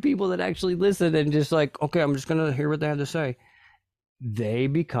the few people that actually listen and just like, okay, I'm just gonna hear what they have to say, they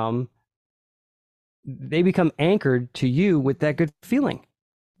become anchored to you with that good feeling.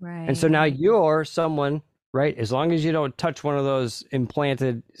 right? And so now you're someone, right? As long as you don't touch one of those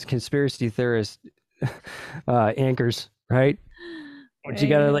implanted conspiracy theorist anchors, right? But you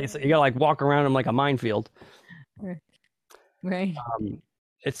gotta like walk around them like a minefield. Right.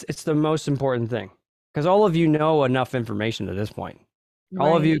 It's the most important thing, because all of you know enough information at this point.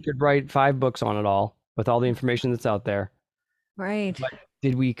 All of you could write 5 books on it all with all the information that's out there. Right. But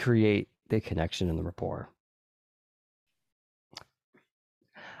did we create the connection and the rapport?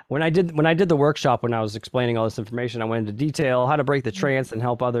 When I did the workshop, when I was explaining all this information, I went into detail how to break the trance and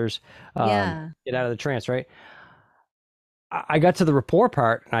help others get out of the trance, right? I got to the rapport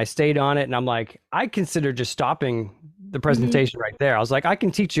part and I stayed on it, and I'm like, I considered just stopping the presentation right there. I was like, I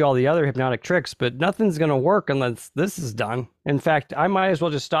can teach you all the other hypnotic tricks, but nothing's going to work unless this is done. In fact, I might as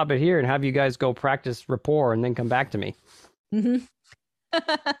well just stop it here and have you guys go practice rapport and then come back to me.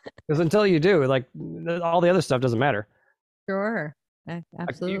 Because until you do, like, all the other stuff doesn't matter. Sure.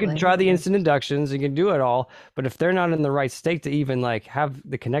 Absolutely. You can try the instant inductions, you can do it all, but if they're not in the right state to even like have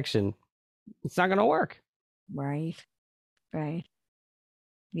the connection, it's not going to work. Right.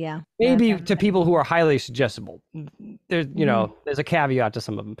 Yeah. Maybe to people who are highly suggestible. There's, there's a caveat to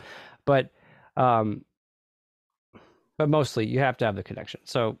some of them, but mostly you have to have the connection.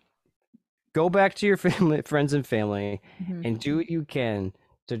 So go back to your family, friends and family, and do what you can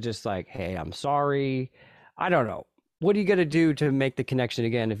to just like, hey, I'm sorry. I don't know. What do you got to do to make the connection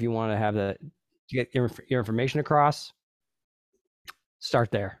again? If you want to have to get your information across,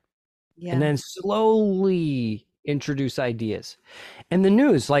 start there. Yeah. And then slowly introduce ideas. And the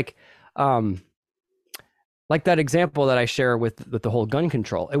news, like that example that I share with the whole gun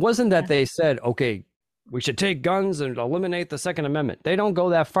control. It wasn't that they said, okay, we should take guns and eliminate the Second Amendment. They don't go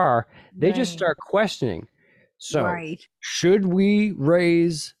that far. They just start questioning. So should we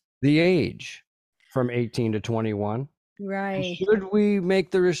raise the age from 18 to 21? Right. Should we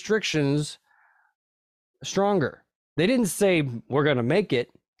make the restrictions stronger? They didn't say we're going to make it.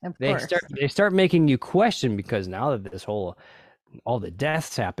 They start making you question, because now that all the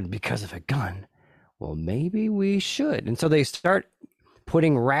deaths happened because of a gun, well, maybe we should. And so they start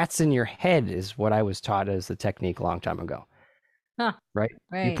putting rats in your head, is what I was taught as the technique a long time ago. Right?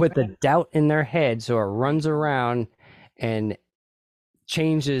 You put the doubt in their head so it runs around and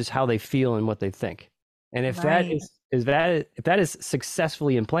changes how they feel and what they think. And if that is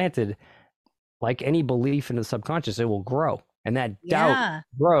successfully implanted, like any belief in the subconscious, it will grow. And that doubt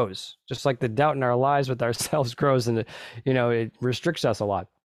grows, just like the doubt in our lives with ourselves grows, and it restricts us a lot.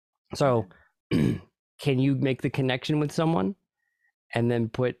 So can you make the connection with someone and then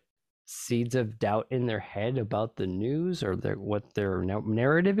put seeds of doubt in their head about the news or what their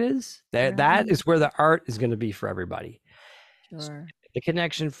narrative is? That is where the art is going to be for everybody. Sure. So the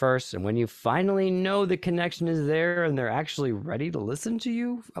connection first, and when you finally know the connection is there and they're actually ready to listen to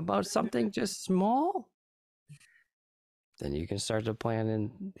you about something just small, then you can start to plan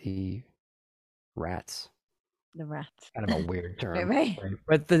in the rats. The rats. Kind of a weird term. Right?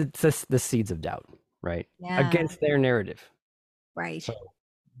 But the seeds of doubt, right? Yeah. Against their narrative. Right. So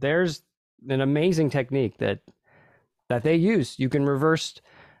there's an amazing technique that they use. You can reverse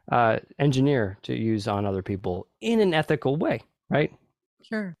engineer to use on other people in an ethical way, right?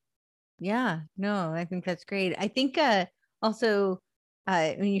 Sure. Yeah. No, I think that's great. I think also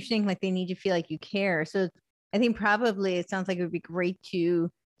when you're saying like they need to feel like you care. So I think probably it sounds like it would be great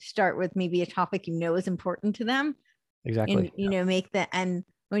to start with maybe a topic is important to them. Exactly. And make that, and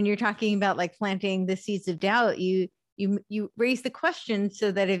when you're talking about like planting the seeds of doubt, you raise the question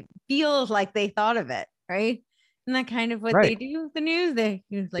so that it feels like they thought of it, right? Isn't that kind of what they do with the news? They,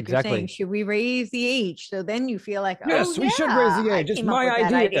 like you're saying, should we raise the age? So then you feel like, yes, we should raise the age. It's my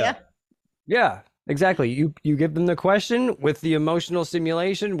idea. Yeah, exactly. You give them the question with the emotional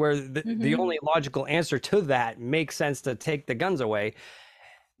stimulation where the only logical answer to that makes sense to take the guns away.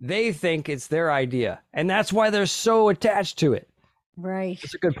 They think it's their idea, and that's why they're so attached to it. Right.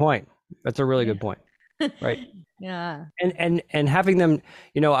 That's a good point. That's a really good point. Right. Yeah. And having them,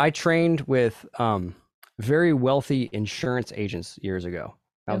 I trained with very wealthy insurance agents years ago.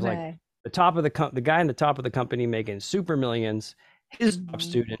 I was like the guy in the top of the company making super millions, his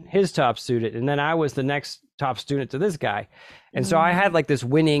top student, and then I was the next top student to this guy. And so I had like this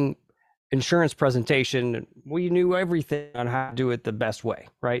winning insurance presentation. We knew everything on how to do it the best way,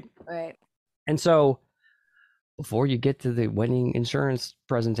 right? Right. And so before you get to the winning insurance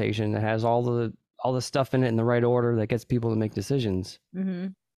presentation that has all the stuff in it in the right order that gets people to make decisions,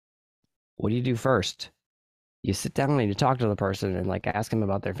 what do you do first? You sit down and you talk to the person and like ask them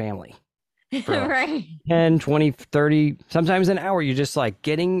about their family. For like right. 10, 20, 30, sometimes an hour. You're just like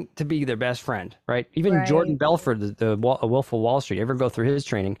getting to be their best friend, right? Even Jordan Belfort, the Wolf of Wall Street, ever go through his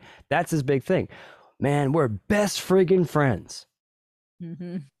training? That's his big thing. Man, we're best friggin' friends.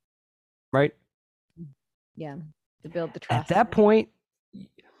 Right? Yeah. To build the trust. At that point,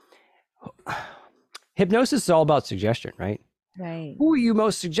 hypnosis is all about suggestion, right? Right. Who are you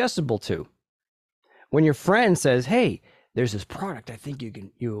most suggestible to? When your friend says, hey, there's this product I think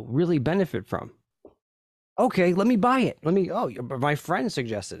you'll really benefit from. Okay, let me buy it. My friend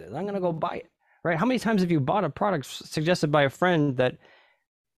suggested it. I'm going to go buy it, right? How many times have you bought a product suggested by a friend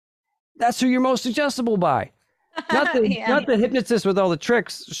that's who you're most suggestible by? Not the hypnotist with all the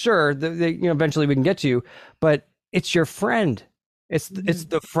tricks. Sure, eventually we can get to you, but it's your friend. It's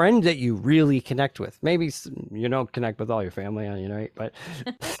the friend that you really connect with. Maybe you don't connect with all your family, right? But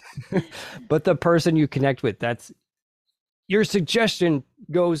but the person you connect with, that's your suggestion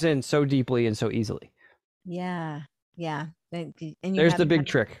goes in so deeply and so easily. Yeah. And there's the big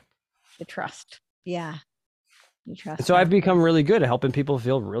trick. The trust. Yeah. You trust. And so I've become really good at helping people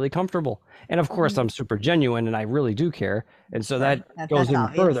feel really comfortable. And of course, I'm super genuine and I really do care. And so that goes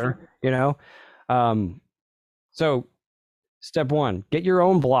even further, So step one, get your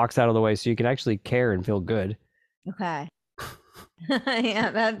own blocks out of the way so you can actually care and feel good. Okay.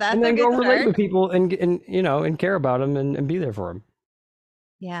 Yeah, that's and then go relate with people and care about them and be there for them.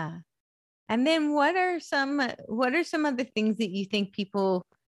 Yeah. And then what are some of the things that you think people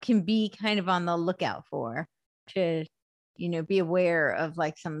can be kind of on the lookout for to, be aware of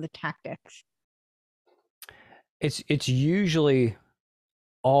like some of the tactics? It's usually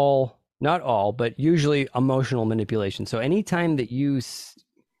not all, but usually emotional manipulation. So anytime that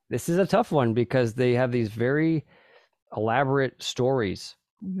this is a tough one because they have these very elaborate stories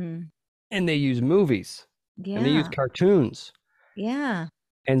and they use movies and they use cartoons. Yeah.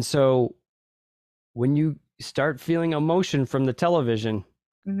 And so when you start feeling emotion from the television,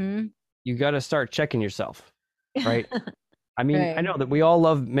 you got to start checking yourself, right? I mean, I know that we all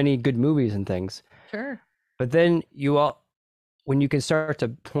love many good movies and things. Sure. But then when you can start to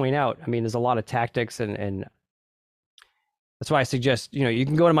point out, I mean, there's a lot of tactics and that's why I suggest, you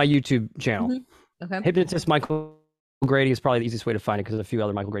can go to my YouTube channel. Okay. Hypnotist Michael Grady is probably the easiest way to find it because there's a few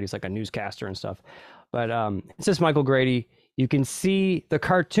other Michael Grady's like a newscaster and stuff. But it's just Michael Grady. You can see the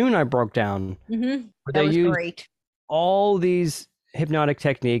cartoon I broke down. Where that was use great. All these hypnotic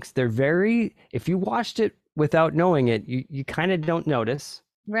techniques. They're if you watched it without knowing it, you kind of don't notice.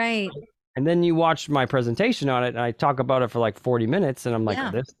 Right. And then you watch my presentation on it and I talk about it for like 40 minutes and I'm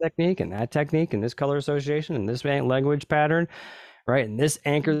like, this technique and that technique and this color association and this language pattern, right? And this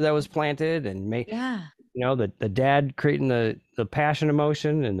anchor that was planted and the dad creating the passion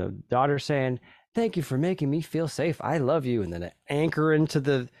emotion and the daughter saying, thank you for making me feel safe. I love you. And then an anchor into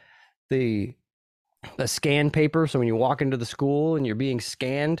the scan paper. So when you walk into the school and you're being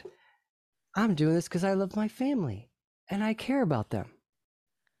scanned, I'm doing this because I love my family and I care about them.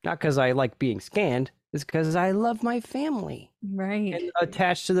 Not because I like being scanned. It's because I love my family. Right. And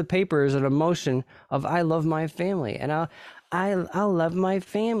attached to the paper is an emotion of I love my family. And I'll love my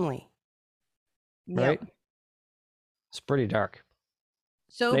family. Right? It's pretty dark.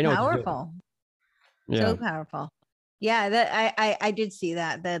 So powerful. So powerful. Yeah, that I did see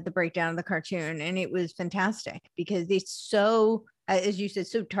that the breakdown of the cartoon, and it was fantastic because it's so, as you said,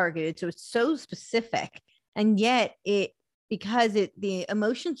 so targeted. So it's so specific, and yet because the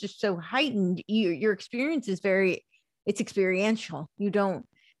emotions are so heightened, your experience is it's experiential. You don't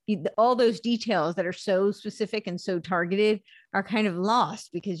all those details that are so specific and so targeted are kind of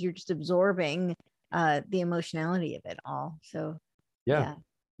lost because you're just absorbing the emotionality of it all. So yeah.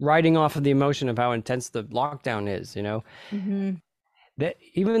 Riding off of the emotion of how intense the lockdown is, that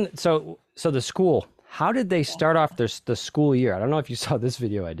even so the school, how did they start off the school year? I don't know if you saw this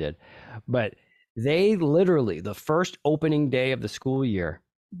video I did, but they literally, the first opening day of the school year,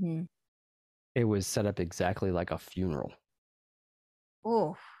 it was set up exactly like a funeral.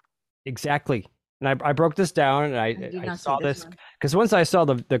 Oh, exactly. And I broke this down, and I saw this because once I saw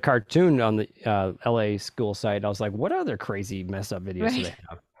the cartoon on the LA school site, I was like, what other crazy mess up videos do they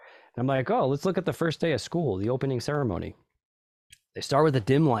have? And I'm like, oh, let's look at the first day of school, the opening ceremony. They start with the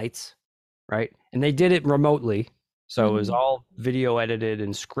dim lights, right? And they did it remotely. So it was all video edited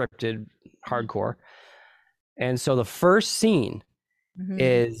and scripted hardcore. And so the first scene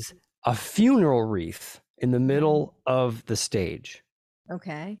is a funeral wreath in the middle of the stage.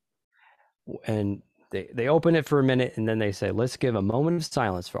 Okay. And they open it for a minute, and then they say, let's give a moment of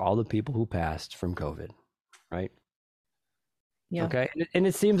silence for all the people who passed from COVID, right? Yeah. Okay. And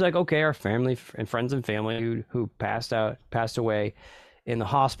it seems like, okay, our family and friends and family who passed away in the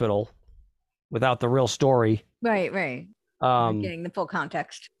hospital without the real story. Right. Getting the full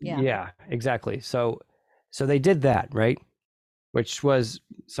context. Yeah, exactly. So they did that, right? Which was,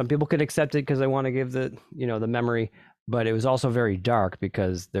 some people could accept it because they want to give the memory, but it was also very dark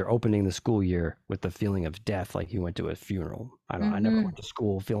because they're opening the school year with the feeling of death, like you went to a funeral. I never went to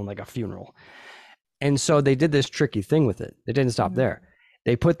school feeling like a funeral. And so they did this tricky thing with it. They didn't stop there.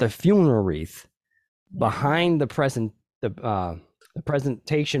 They put the funeral wreath behind the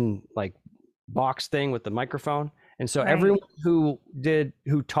presentation like box thing with the microphone. And so everyone who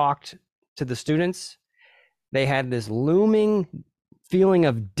talked to the students, they had this looming feeling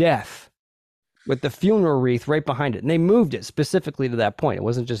of death with the funeral wreath right behind it. And they moved it specifically to that point. It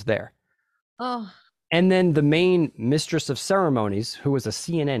wasn't just there. Oh. And then the main mistress of ceremonies, who was a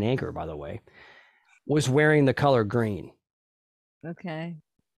CNN anchor, by the way, was wearing the color green. Okay.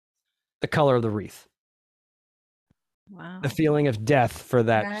 The color of the wreath. Wow. The feeling of death for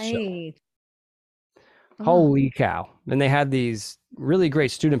that show. Oh. Holy cow. And they had these really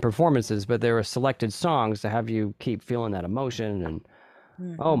great student performances, but there were selected songs to have you keep feeling that emotion. And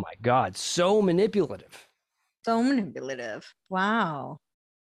oh my God, so manipulative. Wow.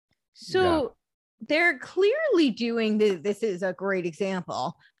 So they're clearly doing this is a great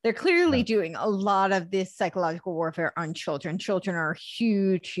example. They're clearly doing a lot of this psychological warfare on children. Children are a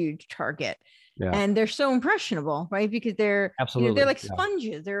huge target. Yeah. And they're so impressionable, right? Because they're they're like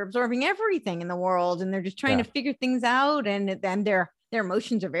sponges. They're absorbing everything in the world, and they're just trying to figure things out. And then their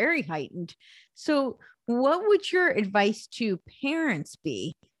emotions are very heightened. So what would your advice to parents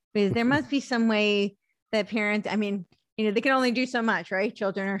be? Because there must be some way that parents, they can only do so much, right?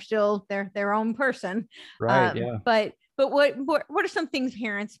 Children are still their own person. Right. But what are some things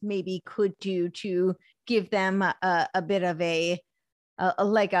parents maybe could do to give them a bit of a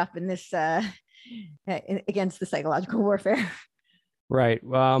leg up in this against the psychological warfare? Right.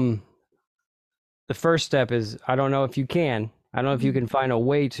 The first step is, I don't know if you can find a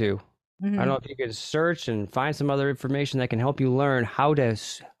way to. I don't know if you can search and find some other information that can help you learn how to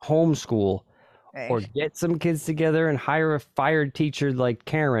homeschool. Right. Or get some kids together and hire a fired teacher like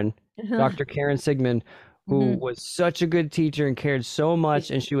Karen, Dr. Karen Sigmund, who was such a good teacher and cared so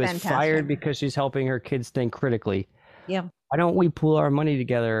much, and she was fired because she's helping her kids think critically. Yeah. Why don't we pool our money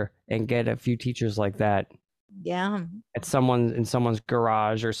together and get a few teachers like that? Yeah. In someone's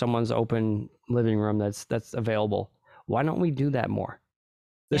garage or someone's open living room that's available. Why don't we do that more?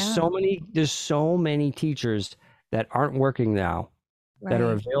 There's so many teachers that aren't working now that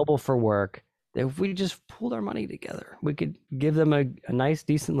are available for work. If we just pooled our money together, we could give them a nice,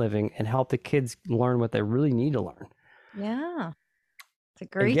 decent living and help the kids learn what they really need to learn. Yeah, it's a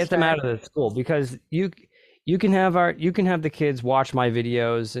great and get them out of the school, because you can have the kids watch my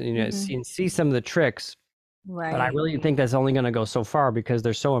videos and see some of the tricks. Right. But I really think that's only going to go so far, because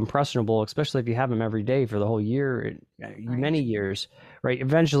they're so impressionable, especially if you have them every day for the whole year, many years. Right.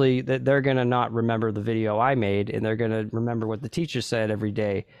 Eventually, they're going to not remember the video I made, and they're going to remember what the teacher said every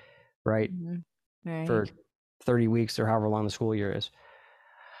day. Right. For 30 weeks or however long the school year is.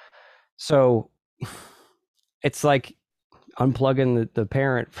 So it's like unplugging the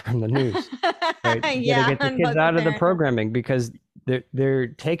parent from the news. Right? You gotta get the kids out of the programming, because they're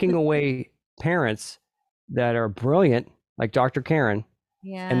taking away parents that are brilliant, like Dr. Karen.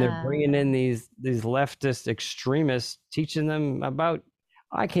 Yeah. And they're bringing in these leftist extremists, teaching them about,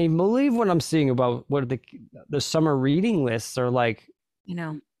 I can't even believe what I'm seeing about what the summer reading lists are like. I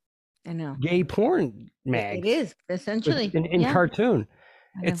know. Gay porn mags. It is essentially in cartoon.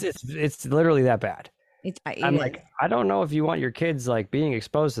 It's literally that bad. I'm like, I don't know if you want your kids like being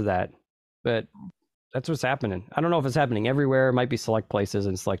exposed to that, but that's what's happening. I don't know if it's happening everywhere. It might be select places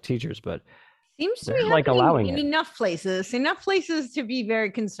and select teachers, but seems to they're be like happening allowing in it. enough places to be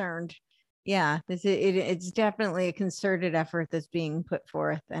very concerned. Yeah, it's definitely a concerted effort that's being put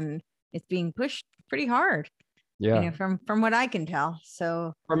forth, and it's being pushed pretty hard. Yeah, from what I can tell.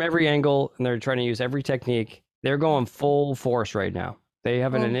 So from every angle, and they're trying to use every technique. They're going full force right now. They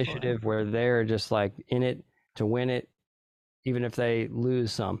have an initiative where they're just like in it to win it, even if they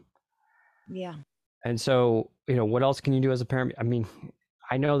lose some. Yeah. And so, what else can you do as a parent? I mean,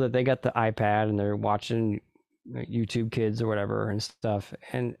 I know that they got the iPad and they're watching YouTube Kids or whatever and stuff,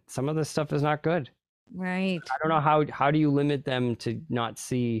 and some of this stuff is not good. Right. I don't know how do you limit them to not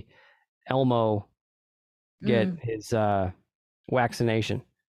see Elmo get his vaccination?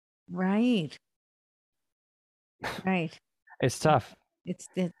 Right. Right. It's tough. It's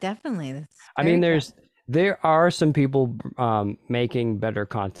definitely. I mean, there are some people making better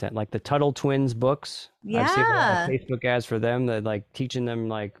content, like the Tuttle Twins books. Yeah. I've seen a lot of Facebook ads for them that like teaching them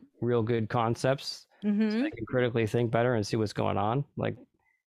like real good concepts so they can critically think better and see what's going on. Like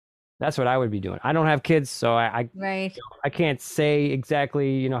that's what I would be doing. I don't have kids, so I can't say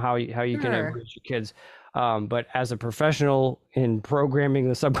exactly how you can raise your kids. But as a professional in programming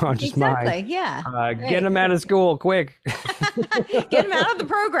the subconscious mind, get them out of school quick. Get them out of the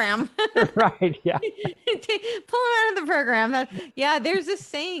program. Right. Yeah. Pull them out of the program. There's this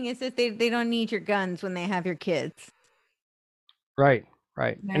saying is that they don't need your guns when they have your kids. Right.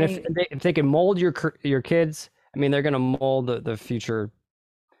 And if they can mold your kids, I mean, they're going to mold the future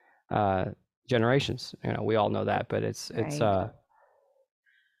generations. We all know that, but it's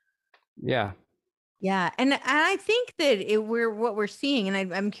Yeah, and I think that what we're seeing,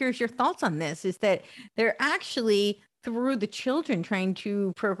 and I'm curious your thoughts on this, is that they're actually through the children trying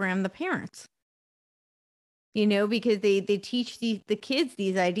to program the parents. Because they teach the kids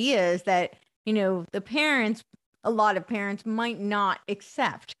these ideas that the parents, a lot of parents might not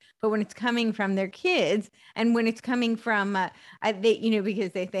accept, but when it's coming from their kids, and when it's coming from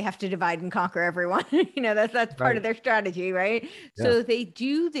because they have to divide and conquer everyone, that's part of their strategy, right? Yeah. So they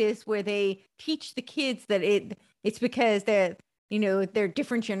do this where they teach the kids that it's because they're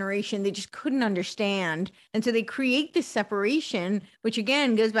different generation, they just couldn't understand, and so they create this separation, which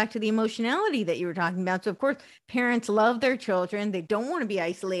again goes back to the emotionality that you were talking about. So of course parents love their children, they don't want to be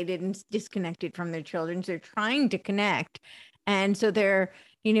isolated and disconnected from their children, so they're trying to connect. And so they're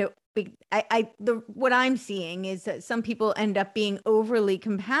what I'm seeing is that some people end up being overly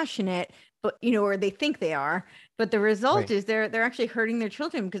compassionate, but or they think they are, but the result is they're actually hurting their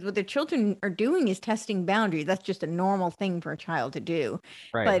children, because what their children are doing is testing boundaries. That's just a normal thing for a child to do.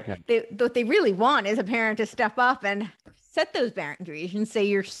 But what they really want is a parent to step up and set those boundaries and say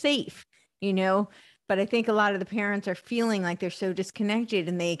you're safe, But I think a lot of the parents are feeling like they're so disconnected,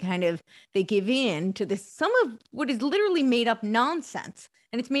 and they give in to this, some of what is literally made up nonsense.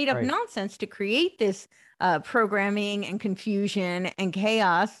 And it's made up nonsense to create this programming and confusion and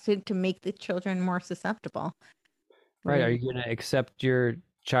chaos to make the children more susceptible. Right. Are you going to accept your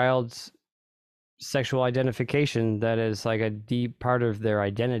child's sexual identification that is like a deep part of their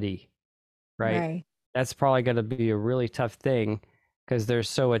identity? Right. That's probably going to be a really tough thing, because they're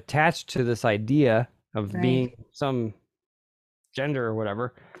so attached to this idea of being some gender or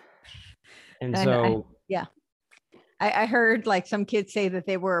whatever. And so, I heard like some kids say that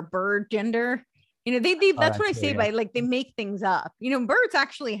they were a bird gender. That's what I say by like they make things up. Birds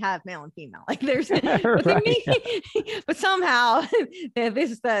actually have male and female. Like there's, but somehow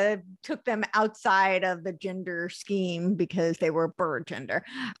this took them outside of the gender scheme because they were bird gender.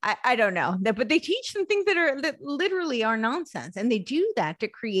 I don't know, but they teach them things that literally are nonsense, and they do that to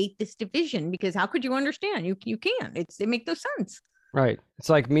create this division, because how could you understand? You can't. They make no sense. Right. It's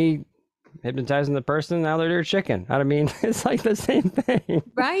like me hypnotizing the person. Now they're their chicken. I mean, it's like the same thing.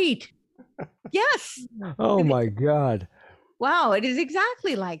 Right. Yes. Oh my God. Wow, it is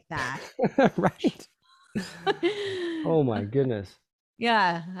exactly like that. Right. Oh my goodness.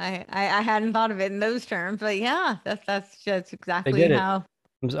 Yeah, I hadn't thought of it in those terms, but yeah, that's just exactly how.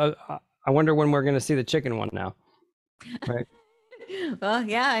 I wonder when we're going to see the chicken one now. Right. Well,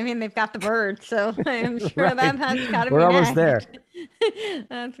 yeah, I mean they've got the bird, so I'm sure that's got to be next. We're almost there.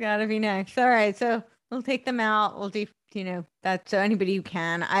 That's got to be next. All right, so we'll take them out. We'll do, that. So anybody who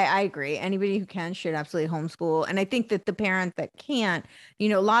can, I agree. Anybody who can should absolutely homeschool. And I think that the parents that can't,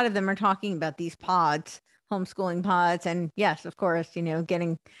 a lot of them are talking about these pods, homeschooling pods. And yes, of course,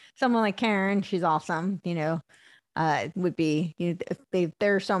 getting someone like Karen, she's awesome, would be,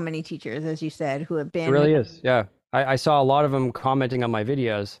 there are so many teachers, as you said, who have been. It really is. Yeah. I saw a lot of them commenting on my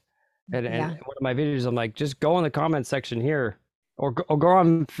videos, and Yeah. one of my videos, I'm like, just go in the comment section here, or go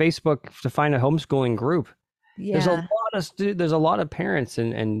on Facebook to find a homeschooling group. Yeah. There's a lot of parents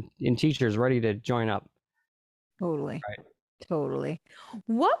and teachers ready to join up. Totally. Right. Totally.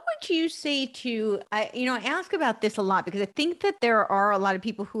 What would you say to, I ask about this a lot because I think that there are a lot of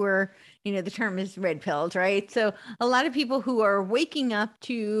people who are, the term is red pilled, right? So a lot of people who are waking up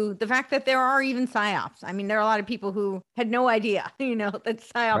to the fact that there are even psyops. I mean, there are a lot of people who had no idea, that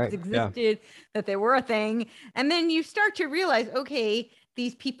psyops Right. Yeah. existed, that they were a thing. And then you start to realize, okay,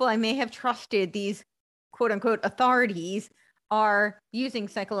 these people I may have trusted, these quote unquote authorities, are using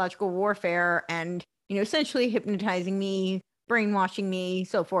psychological warfare and, essentially hypnotizing me, brainwashing me,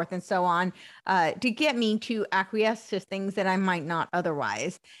 so forth and so on, to get me to acquiesce to things that I might not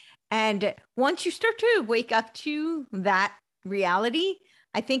otherwise. And once you start to wake up to that reality,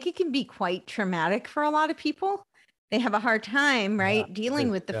 I think it can be quite traumatic for a lot of people. They have a hard time, right,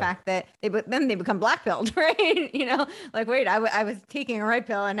 dealing with the fact that then they become blackpilled, right? Like, wait, I was taking a red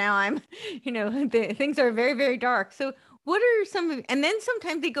pill and now I'm, things are very, very dark. So what are and then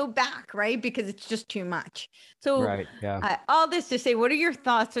sometimes they go back, right? Because it's just too much. So Right. Yeah. all this to say, what are your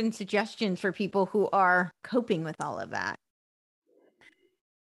thoughts and suggestions for people who are coping with all of that?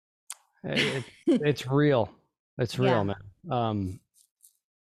 It's real. It's real, Yeah. man.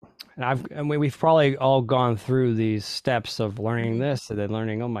 And we've probably all gone through these steps of learning this and then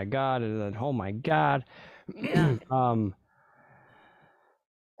learning, oh my God, and then oh my God. Yeah.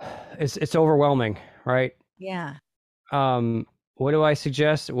 It's overwhelming, right? Yeah. What do I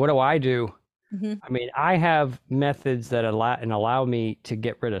suggest? What do I do? Mm-hmm. I mean, I have methods that allow me to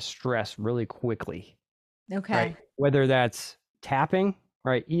get rid of stress really quickly. Okay. Right? Whether that's tapping,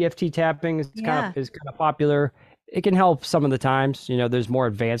 right? EFT tapping is kind of popular. It can help some of the times. There's more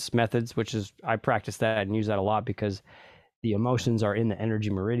advanced methods, which is I practice that and use that a lot because the emotions are in the energy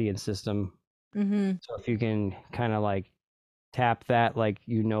meridian system. Mm-hmm. So if you can kind of like tap that, like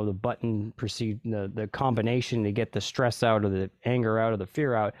the button the combination to get the stress out, or the anger out, or the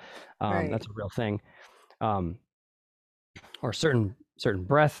fear out, that's a real thing. Or certain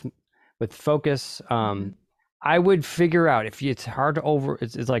breath with focus. I would figure out if it's hard to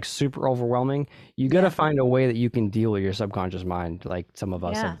it's like super overwhelming. You got to find a way that you can deal with your subconscious mind, like some of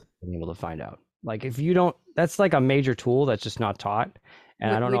us have been able to find out. Like if you don't, that's like a major tool that's just not taught.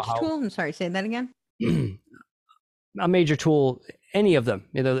 And I don't know how. Which tool? I'm sorry, say that again. A major tool, any of them.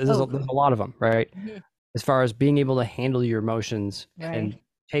 There's a lot of them, right? Mm-hmm. As far as being able to handle your emotions and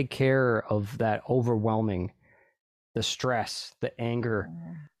take care of that overwhelming, the stress, the anger,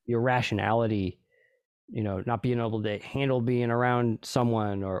 the irrationality, not being able to handle being around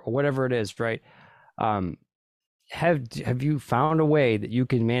someone or whatever it is, right? Have you found a way that you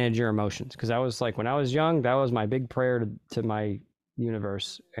can manage your emotions? Because I was like, when I was young, that was my big prayer to my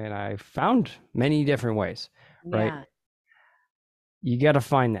universe, and I found many different ways, right? You got to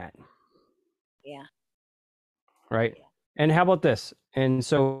find that. Yeah. Right. And how about this? And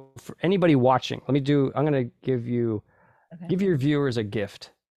so for anybody watching, I'm going to give your viewers a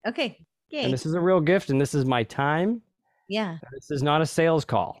gift. Okay. Yay. And this is a real gift, and this is my time. Yeah. This is not a sales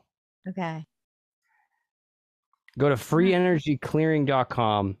call. Okay. Go to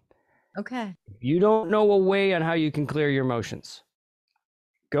freeenergyclearing.com. Okay. If you don't know a way on how you can clear your emotions,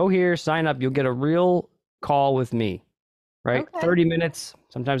 go here, sign up. You'll get a real call with me, right? Okay. 30 minutes.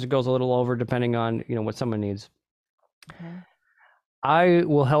 Sometimes it goes a little over depending on, what someone needs. Okay. I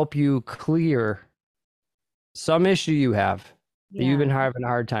will help you clear some issue you have that you've been having a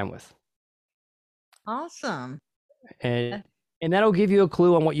hard time with. Awesome. And that'll give you a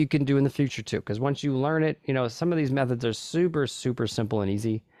clue on what you can do in the future too. Because once you learn it, some of these methods are super, super simple and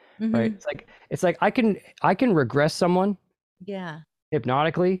easy, right? It's like I can regress someone,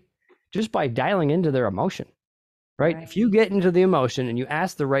 hypnotically, just by dialing into their emotion, right? If you get into the emotion and you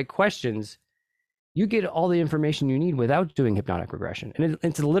ask the right questions, you get all the information you need without doing hypnotic regression. And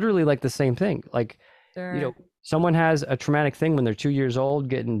it's literally like the same thing. Like, someone has a traumatic thing when they're 2 years old,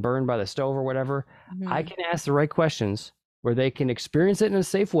 getting burned by the stove or whatever. I can ask the right questions where they can experience it in a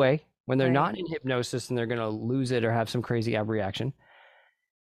safe way when they're not in hypnosis and they're going to lose it or have some crazy abreaction.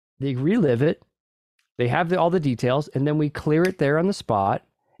 They relive it. They have all the details, and then we clear it there on the spot.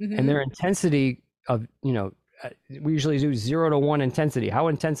 And their intensity of, we usually do 0 to 1 intensity. How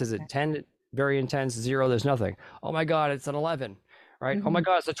intense is it? 10, very intense. 0, there's nothing. Oh my God, it's an 11, right? Oh my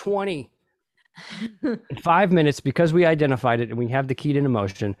God, it's a 20. In 5 minutes, because we identified it and we have the keyed in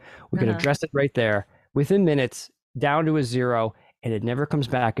emotion, we can address it right there within minutes, down to a 0, and it never comes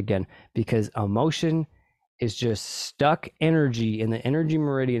back again, because emotion is just stuck energy in the energy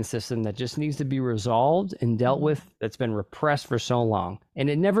meridian system that just needs to be resolved and dealt with, that's been repressed for so long. And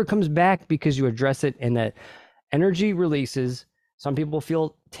it never comes back because you address it, and that energy releases. Some people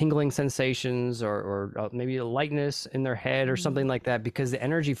feel tingling sensations or maybe a lightness in their head or something like that because the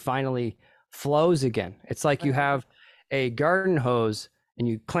energy finally flows again. It's like you have a garden hose and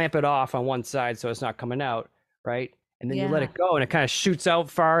you clamp it off on one side so it's not coming out, right? And then you let it go and it kind of shoots out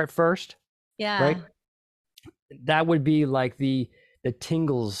far at first. Yeah. Right? That would be like the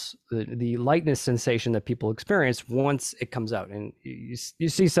tingles, the lightness sensation that people experience once it comes out. And you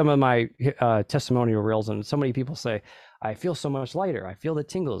see some of my testimonial reels, and so many people say, I feel so much lighter. I feel the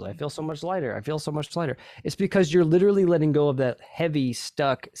tingles. I feel so much lighter. I feel so much lighter. It's because you're literally letting go of that heavy,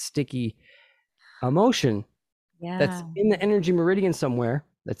 stuck, sticky emotion that's in the energy meridian somewhere,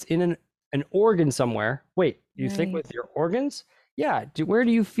 that's in an organ somewhere. Wait, you think with your organs? Yeah. Where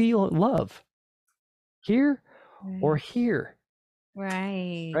do you feel love? Here or here?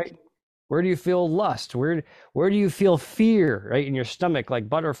 Right. Where do you feel lust? Where do you feel fear? Right, in your stomach, like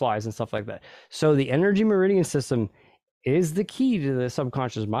butterflies and stuff like that. So the energy meridian system is the key to the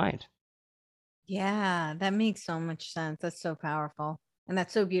subconscious mind. Yeah, that makes so much sense. That's so powerful, and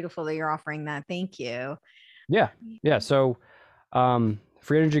that's so beautiful that you're offering that. Thank you. Yeah. So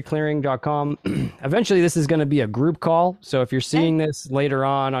freeenergyclearing.com. Eventually this is going to be a group call, so if you're seeing this later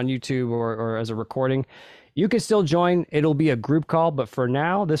on YouTube or as a recording, you can still join. It'll be a group call, but for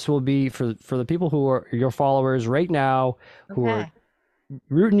now this will be for the people who are your followers right now, who are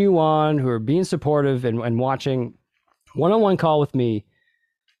rooting you on, who are being supportive and watching. One-on-one call with me,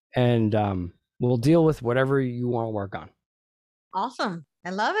 and we'll deal with whatever you want to work on. Awesome.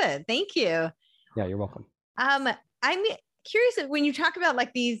 I love it. Thank you. Yeah, you're welcome. I'm curious when you talk about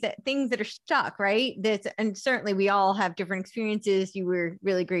like these things that are stuck, right? And certainly we all have different experiences. You were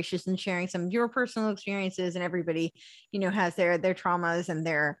really gracious in sharing some of your personal experiences, and everybody, has their traumas and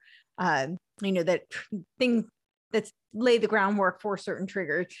their, that things that's lay the groundwork for certain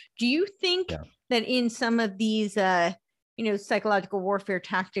triggers. Do you think that in some of these, psychological warfare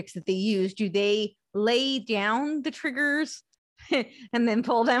tactics that they use, do they lay down the triggers and then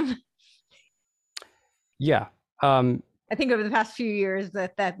pull them? Yeah. I think over the past few years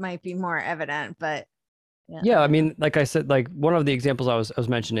that might be more evident, but yeah, I mean, like I said, like one of the examples I was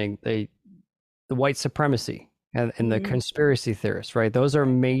mentioning, the white supremacy and the conspiracy theorists, right? Those are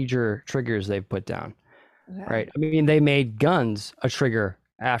major triggers they've put down, right? I mean, they made guns a trigger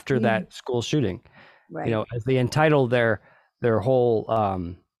after that school shooting, as they entitled their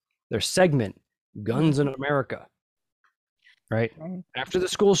whole their segment, "Guns in America." Right. After the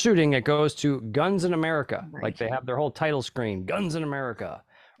school shooting, it goes to Guns in America. Like they have their whole title screen, Guns in America.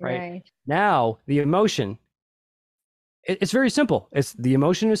 Right. Now, the emotion, it's very simple. It's the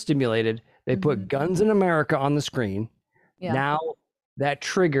emotion is stimulated. They put Guns in America on the screen. Now that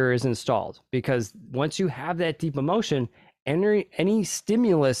trigger is installed, because once you have that deep emotion, any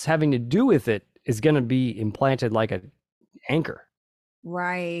stimulus having to do with it is going to be implanted like an anchor.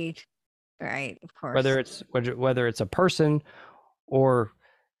 Right. Of course. Whether it's a person or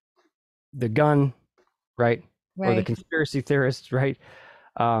the gun, right? Or the conspiracy theorists, right?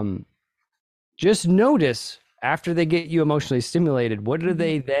 Just notice after they get you emotionally stimulated, what do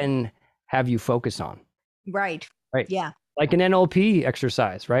they then have you focus on? Right. Yeah. Like an NLP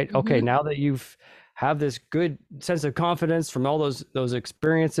exercise, right? Okay, now that you've have this good sense of confidence from all those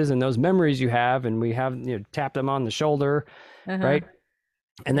experiences and those memories you have, and we have tap them on the shoulder, right?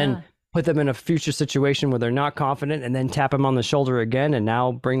 And then put them in a future situation where they're not confident, and then tap them on the shoulder again, and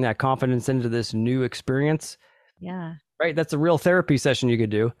now bring that confidence into this new experience. Yeah. Right. That's a real therapy session you could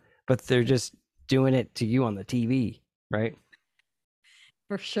do, but they're just doing it to you on the TV. Right.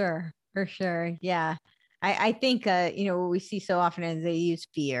 For sure. Yeah. I think, what we see so often is they use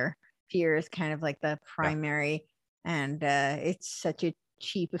fear. Fear is kind of like the primary, and it's such a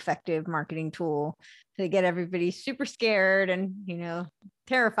cheap, effective marketing tool to get everybody super scared and,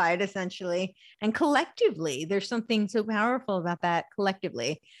 terrified essentially. And collectively, there's something so powerful about that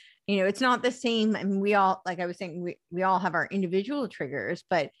collectively. It's not the same. I mean, we all, like I was saying, we all have our individual triggers,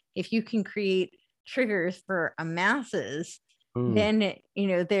 but if you can create triggers for a masses, then,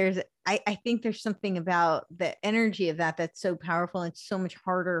 I think there's something about the energy of that that's so powerful. And it's so much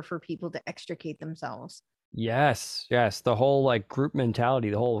harder for people to extricate themselves. Yes. The whole like group mentality,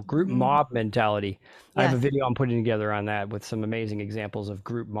 the whole group mob mentality. I have a video I'm putting together on that with some amazing examples of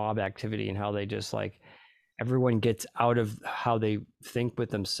group mob activity and how they just like everyone gets out of how they think with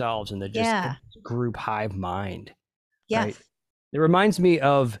themselves, and they just group hive mind. Yes. Right? It reminds me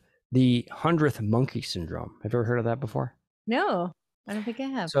of the 100th monkey syndrome. Have you ever heard of that before? No. I don't think I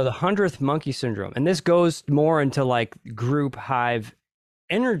have. So the 100th monkey syndrome, and this goes more into like group hive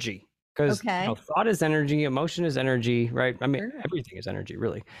energy, because thought is energy, emotion is energy, right? I mean, everything is energy,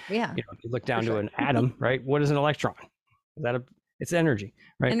 really. Yeah. If you look down to an atom, right? What is an electron? It's energy,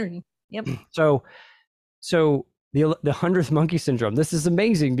 right? Energy. Yep. So the 100th monkey syndrome. This is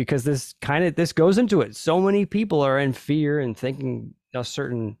amazing because this goes into it. So many people are in fear and thinking a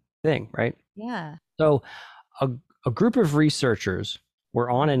certain thing, right? Yeah. So a group of researchers were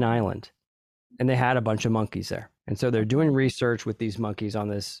on an island, and they had a bunch of monkeys there. And so they're doing research with these monkeys on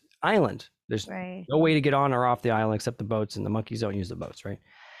this island. There's no way to get on or off the island except the boats, and the monkeys don't use the boats, right?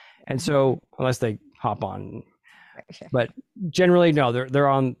 And so unless they hop on, but generally no, they're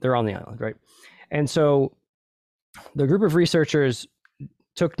on the island, right? And so the group of researchers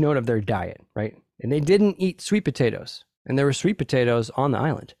took note of their diet, right? And they didn't eat sweet potatoes, and there were sweet potatoes on the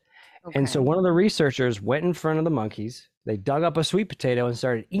island. And so one of the researchers went in front of the monkeys. They dug up a sweet potato and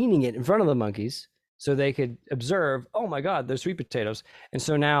started eating it in front of the monkeys so they could observe, oh my God, there's sweet potatoes. And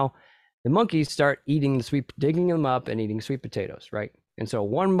so now the monkeys start digging them up and eating sweet potatoes, right? And so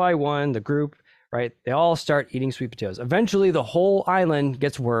one by one, the group, right, they all start eating sweet potatoes. Eventually, the whole island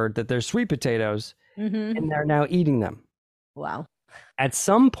gets word that there's sweet potatoes, and they're now eating them. Wow. At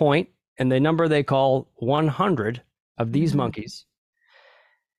some point, and the number they call 100 of these monkeys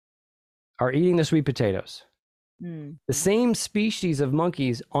are eating the sweet potatoes. The same species of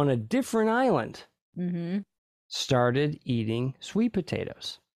monkeys on a different island started eating sweet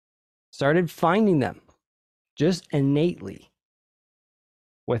potatoes, started finding them just innately,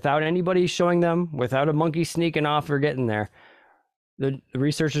 without anybody showing them, without a monkey sneaking off or getting there. The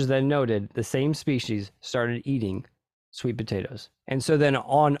researchers then noted the same species started eating sweet potatoes. And so then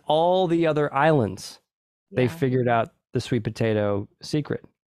on all the other islands, they figured out the sweet potato secret.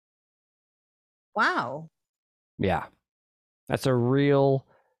 Wow. Yeah. That's a real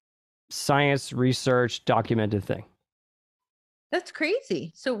science research documented thing. That's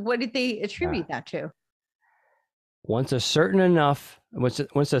crazy. So what did they attribute that to? Once a certain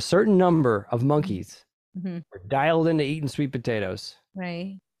number of monkeys were dialed into eating sweet potatoes,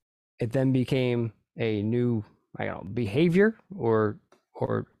 right, it then became a new, behavior or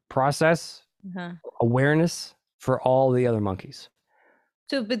process, awareness for all the other monkeys.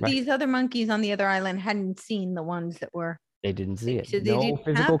 So, but these other monkeys on the other island hadn't seen the ones that were. They didn't see it. So No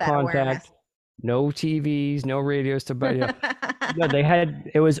physical contact, no TVs, no radios to, no, they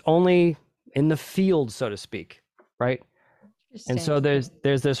had, it was only in the field, so to speak, right? And so there's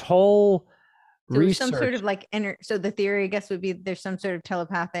this whole research. Some sort of like so the theory, I guess, would be there's some sort of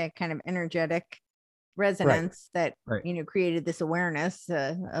telepathic kind of energetic resonance that created this awareness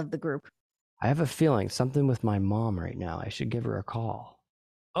of the group. I have a feeling something with my mom right now. I should give her a call.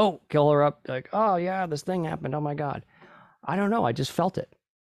 Oh, kill her up. Like, oh yeah, this thing happened. Oh my God. I don't know. I just felt it.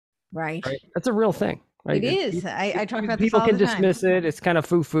 Right. That's a real thing. Right. It is. I talk about this people all can the time. dismiss it. It's kind of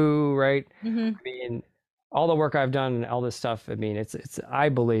foo-foo, right? I mean, all the work I've done and all this stuff. I mean, I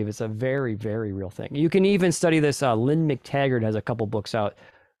believe it's a very, very real thing. You can even study this. Lynn McTaggart has a couple books out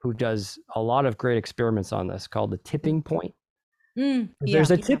who does a lot of great experiments on this called the tipping point.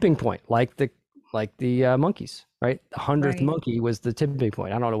 There's a tipping point, like the monkeys, right? The 100th monkey was the tipping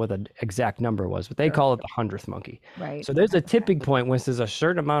point. I don't know what the exact number was, but they call it the 100th monkey. Right. So there's a tipping point when there's a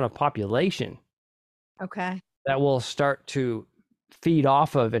certain amount of population that will start to feed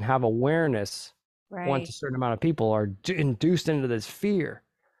off of and have awareness once a certain amount of people are induced into this fear,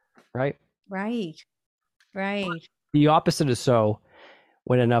 right? Right. The opposite is so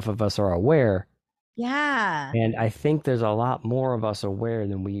when enough of us are aware. Yeah. And I think there's a lot more of us aware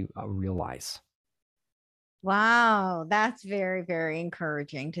than we realize. Wow, that's very, very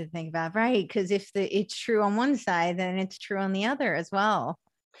encouraging to think about, right? Because if it's true on one side, then it's true on the other as well,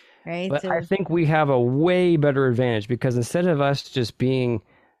 right? But I think we have a way better advantage because instead of us just being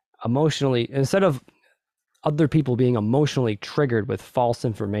instead of other people being emotionally triggered with false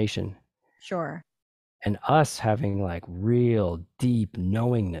information, and us having like real deep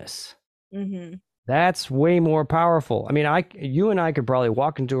knowingness, that's way more powerful. I mean, you and I could probably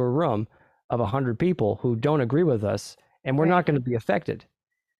walk into a room of 100 people who don't agree with us, and we're not going to be affected.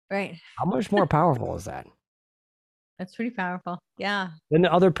 Right. How much more powerful is that? That's pretty powerful. Yeah. Than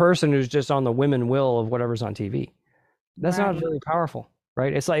the other person who's just on the whim and will of whatever's on TV. That's not really powerful,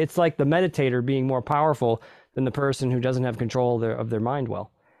 right? It's like the meditator being more powerful than the person who doesn't have control of their mind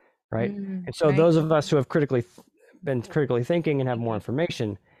well, right? And so those of us who have been critically thinking and have more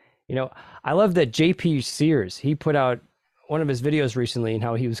information, I love that JP Sears, he put out one of his videos recently and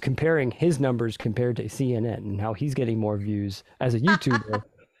how he was comparing his numbers compared to CNN and how he's getting more views as a YouTuber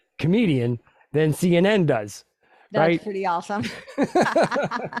comedian than CNN does, That's pretty awesome.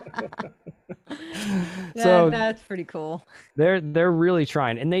 So that's pretty cool. They're really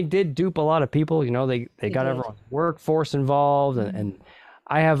trying, and they did dupe a lot of people. You know, they got everyone's workforce involved, and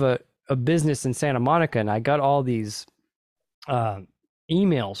I have a business in Santa Monica, and I got all these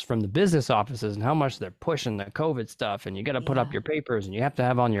emails from the business offices and how much they're pushing the COVID stuff, and you got to put up your papers, and you have to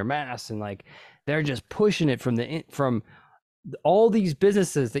have on your masks, and like they're just pushing it from all these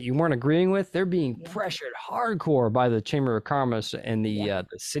businesses that you weren't agreeing with. They're being pressured hardcore by the Chamber of Commerce and the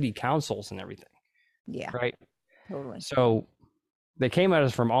city councils and everything. Yeah. Right. Totally. So they came at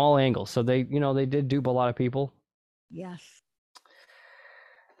us from all angles. So they did dupe a lot of people. Yes.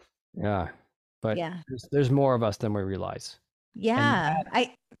 Yeah. But there's more of us than we realize. Yeah.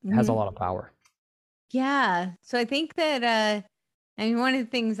 Has a lot of power. Yeah. So I think that, I mean, one of the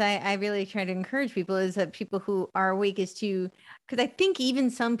things I really try to encourage people is that people who are awake is to, because I think even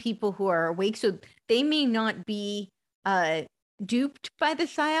some people who are awake, so they may not be duped by the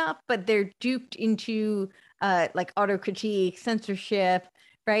PSYOP, but they're duped into like auto-critique, censorship,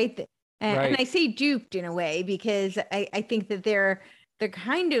 right? And I say duped in a way because I think that they're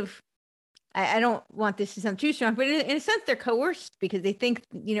kind of, I don't want this to sound too strong, but in a sense, they're coerced because they think,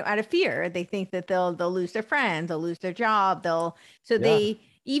 out of fear, they think that they'll lose their friends, they'll lose their job, they,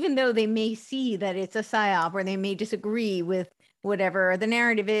 even though they may see that it's a PSYOP or they may disagree with whatever the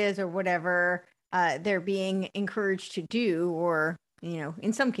narrative is or whatever they're being encouraged to do, or,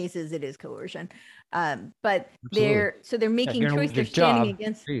 in some cases it is coercion. But they're making choice, they're standing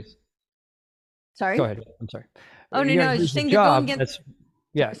against. Please. Sorry? Go ahead. I'm sorry. Oh, no, I was just saying they're going against.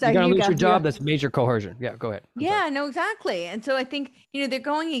 Yeah, you're going to lose your job. That's major coercion. Yeah, go ahead. No, exactly. And so I think, they're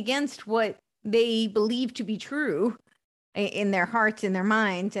going against what they believe to be true in their hearts, in their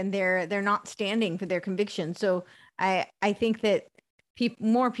minds, and they're not standing for their convictions. So I think that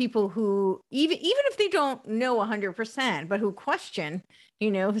more people who, even if they don't know 100%, but who question,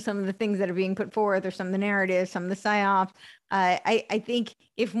 some of the things that are being put forth or some of the narratives, some of the PSYOPs, I think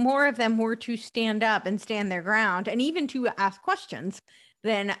if more of them were to stand up and stand their ground and even to ask questions,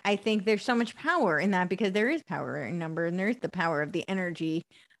 then I think there's so much power in that, because there is power in number and there is the power of the energy,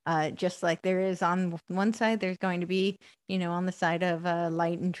 just like there is on one side, there's going to be, on the side of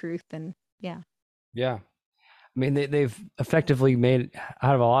light and truth. And yeah. I mean, they've effectively made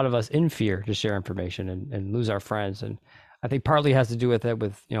out of a lot of us in fear to share information and lose our friends. And I think partly has to do with it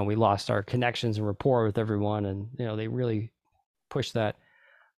with, we lost our connections and rapport with everyone, and, they really push that.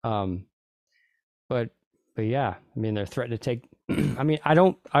 But yeah, I mean, they're threatening to take, I mean, I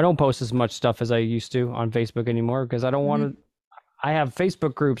don't post as much stuff as I used to on Facebook anymore because I don't want to. I have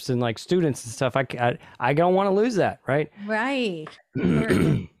Facebook groups and like students and stuff. I don't want to lose that, right? Right.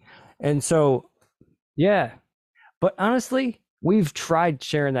 And so, yeah. But honestly, we've tried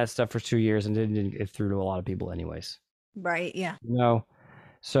sharing that stuff for 2 years and didn't get through to a lot of people, anyways. Right. Yeah.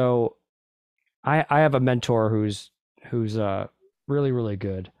 So, I have a mentor who's really, really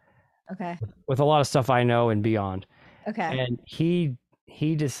good. Okay. With a lot of stuff I know and beyond. Okay. And he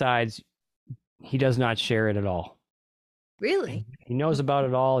decides he does not share it at all. Really? He knows about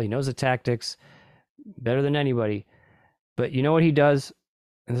it all. He knows the tactics better than anybody. But you know what he does?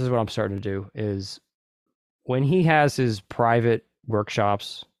 And this is what I'm starting to do is when he has his private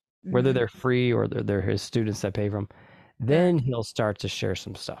workshops, whether they're free or they're his students that pay for them, then he'll start to share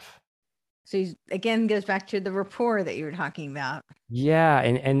some stuff. So he's, again, goes back to the rapport that you were talking about. Yeah.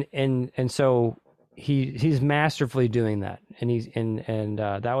 And so he's masterfully doing that. And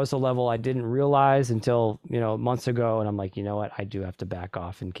that was a level I didn't realize until, months ago. And I'm like, you know what? I do have to back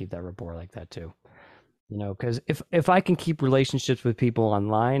off and keep that rapport like that too. Because if I can keep relationships with people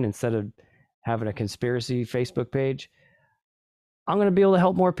online instead of having a conspiracy Facebook page, I'm going to be able to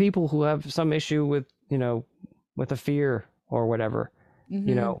help more people who have some issue with, with a fear or whatever,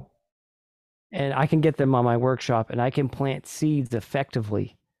 and I can get them on my workshop and I can plant seeds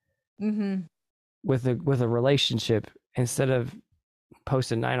effectively with a relationship instead of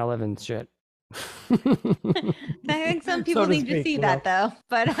posting 9/11 shit. I think some people need to see that though,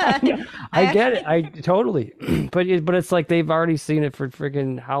 but I get it. I totally, but it's like they've already seen it for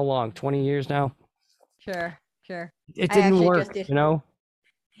freaking how long? 20 years now. Sure. It didn't work,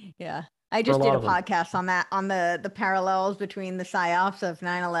 Yeah. I just did a podcast on that, on the parallels between the PSYOPs of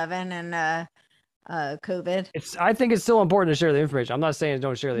 9/11 and COVID. I think it's still important to share the information. I'm not saying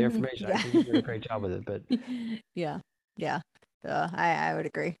don't share the information. I think you did a great job with it, but yeah. I would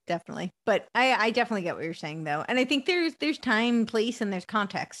agree, definitely. But I definitely get what you're saying though, and I think there's time, place, and there's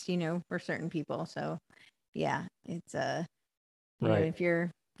context, for certain people. So yeah, it's right. If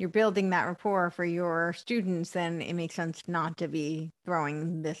you're you're building that rapport for your students, then it makes sense not to be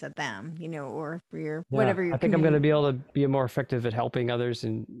throwing this at them, or for your whatever your I think I'm going to be able to be more effective at helping others,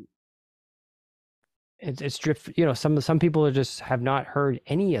 and it's drift. Some people just have not heard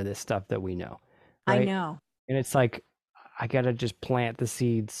any of this stuff that we know, right? I know. And it's like, I got to just plant the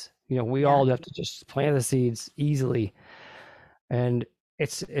seeds. We Yeah. all have to just plant the seeds easily. And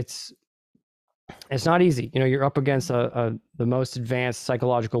it's not easy. You're up against the most advanced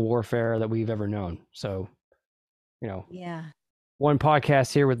psychological warfare that we've ever known. So, yeah, one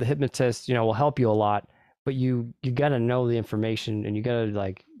podcast here with the hypnotist, will help you a lot, but you got to know the information, and you got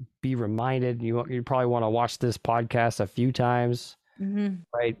to be reminded. You probably want to watch this podcast a few times,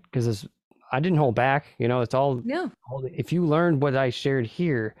 right? Because I didn't hold back. It's all, if you learned what I shared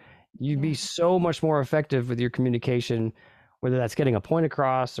here, you'd be so much more effective with your communication, whether that's getting a point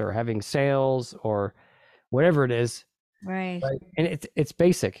across or having sales or whatever it is. Right. And it's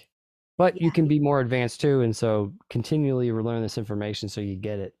basic, but you can be more advanced too. And so continually relearn this information so you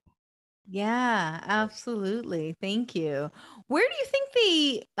get it. Yeah, absolutely. Thank you. Where do you think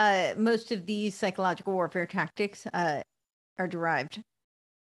the most of these psychological warfare tactics are derived?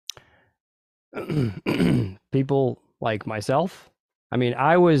 People like myself. I mean,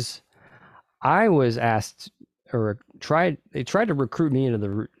 I was asked, or they tried to recruit me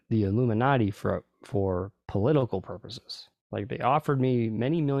into the Illuminati for political purposes. Like, they offered me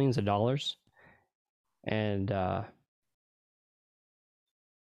many millions of dollars, and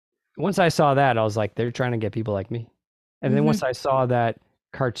once I saw that, I was like, they're trying to get people like me. And then once I saw that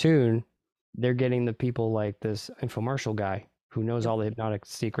cartoon, they're getting the people like this infomercial guy who knows all the hypnotic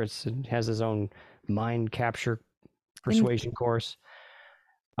secrets and has his own mind capture persuasion course.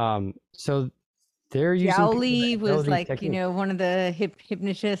 So they're using Jowly was like, techniques. one of the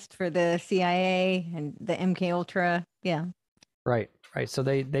hypnotists for the CIA and the MK Ultra. Yeah. Right. So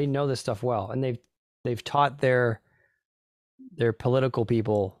they know this stuff well, and they've taught their political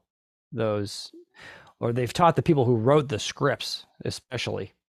people or they've taught the people who wrote the scripts,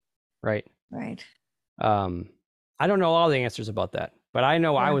 especially. Right. I don't know all the answers about that, but I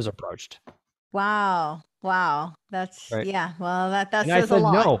know I was approached. Wow. That's right. Well, that and says I said, a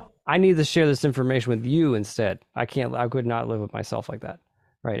lot. No, I need to share this information with you instead. I could not live with myself like that.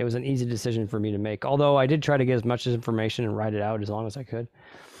 Right. It was an easy decision for me to make. Although I did try to get as much information and write it out as long as I could.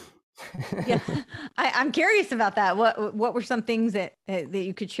 Yeah. I'm curious about that. What were some things that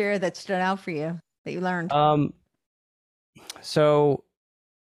you could share that stood out for you that you learned? So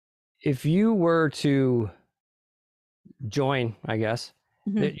if you were to join, I guess,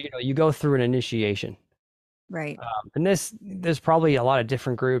 you go through an initiation. Right. And there's probably a lot of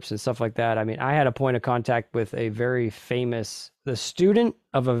different groups and stuff like that. I mean, I had a point of contact with the student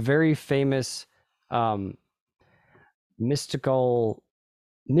of a very famous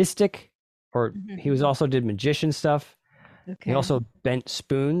mystic, or he was also did magician stuff. Okay. He also bent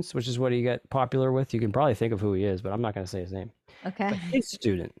spoons, which is what he got popular with. You can probably think of who he is, but I'm not going to say his name. Okay. But his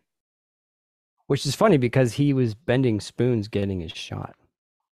student, which is funny because he was bending spoons getting his shot.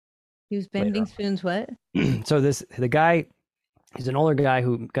 He was bending spoons, what? So the guy, he's an older guy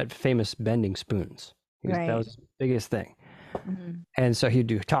who got famous bending spoons. That was his biggest thing. And so he'd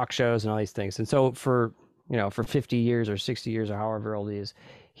do talk shows and all these things. And so for 50 years or 60 years or however old he is,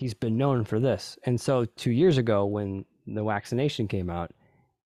 he's been known for this. And so 2 years ago, when the vaccination came out,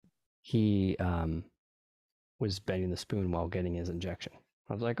 he was bending the spoon while getting his injection.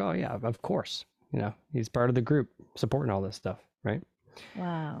 I was like, oh yeah, of course. He's part of the group supporting all this stuff, right?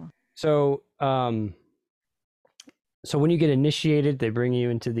 Wow. So, so when you get initiated, they bring you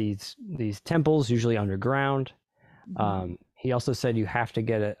into these temples, usually underground. He also said you have to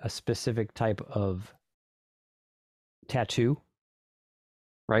get a specific type of tattoo,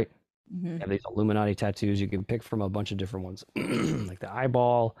 right? You have these Illuminati tattoos. You can pick from a bunch of different ones, like the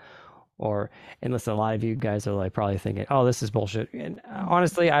eyeball, and listen, a lot of you guys are probably thinking, oh, this is bullshit. And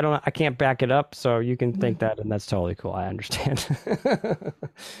honestly, I can't back it up. So you can think that, and that's totally cool. I understand.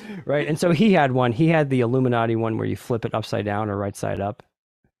 Right. And so he had the Illuminati one where you flip it upside down or right side up.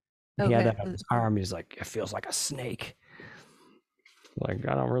 He had that on his arm. He's like, it feels like a snake. Like,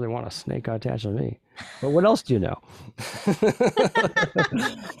 I don't really want a snake attached to me. But what else do you know?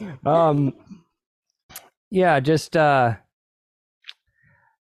 Yeah, just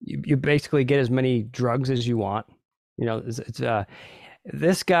you basically get as many drugs as you want. It's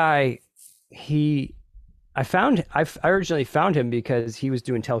this guy. I originally found him because he was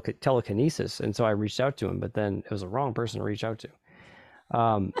doing telekinesis, and so I reached out to him. But then it was the wrong person to reach out to.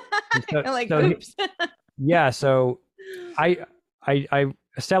 Oops. Yeah, so I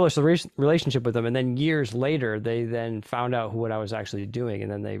established a relationship with them, and then years later, they then found out what I was actually doing,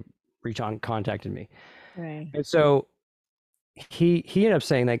 and then they contacted me. Right. And so he ended up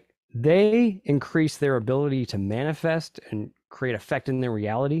saying like they increase their ability to manifest and create effect in their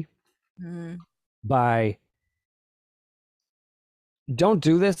reality by don't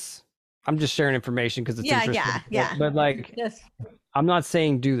do this. I'm just sharing information because it's interesting. Yeah. But like, yes. I'm not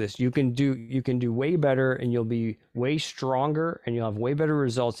saying do this. You can do way better, and you'll be way stronger, and you'll have way better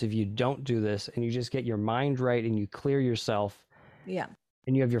results if you don't do this, and you just get your mind right and you clear yourself. Yeah.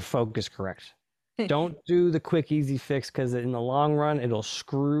 And you have your focus correct. Don't do the quick, easy fix, because in the long run, it'll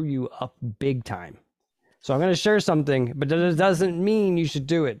screw you up big time. So I'm going to share something, but that doesn't mean you should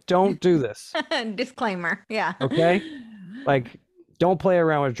do it. Don't do this. Disclaimer. Yeah. Okay. Like, don't play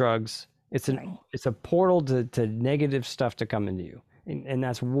around with drugs. It's a portal to negative stuff to come into you. And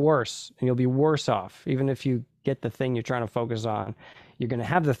that's worse. And you'll be worse off. Even if you get the thing you're trying to focus on, you're going to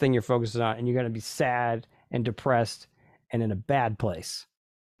have the thing you're focusing on, and you're going to be sad and depressed and in a bad place.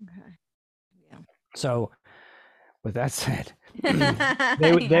 Okay. Yeah. So with that said,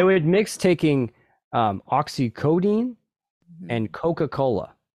 they would mix taking oxycodone and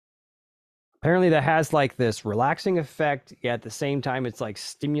Coca-Cola. Apparently that has like this relaxing effect, yet at the same time it's like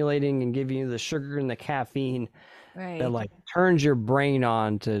stimulating and giving you the sugar and the caffeine that like turns your brain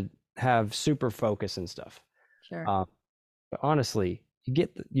on to have super focus and stuff. Sure. But honestly, you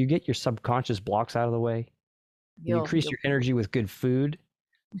get your subconscious blocks out of the way. You increase your energy with good food.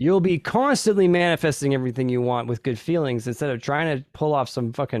 You'll be constantly manifesting everything you want with good feelings instead of trying to pull off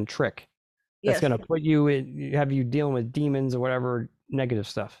some fucking trick that's going to put you in, have you dealing with demons or whatever negative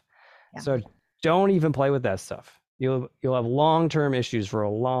stuff. Yeah. So don't even play with that stuff. You'll have long-term issues for a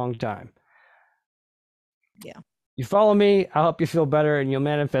long time. Yeah. You follow me, I'll help you feel better, and you'll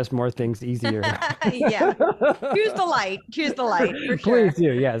manifest more things easier. Yeah. Choose the light for sure. Please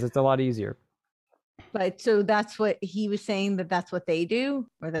do. Yes, it's a lot easier. But so that's what he was saying, that's what they do,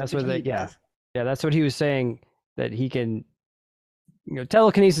 or that's what he does? Yeah, that's what he was saying, that he can,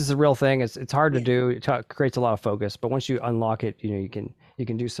 telekinesis is a real thing. It's hard to do. It creates a lot of focus, but once you unlock it, you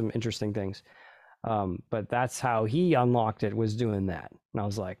can do some interesting things. But that's how he unlocked it, was doing that. And I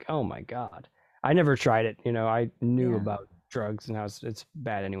was like, oh my God. I never tried it. I knew about drugs and how it's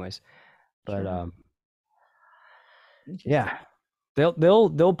bad anyways. But yeah.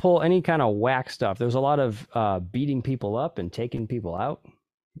 They'll pull any kind of whack stuff. There's a lot of beating people up and taking people out.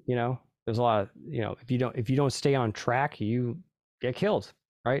 There's a lot of, if you don't stay on track, you get killed,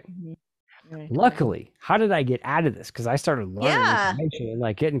 right? Right. Luckily, how did I get out of this? Because I started learning information and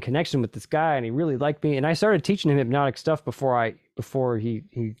like getting connection with this guy, and he really liked me, and I started teaching him hypnotic stuff before he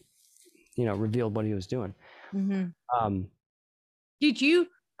revealed what he was doing. Did you?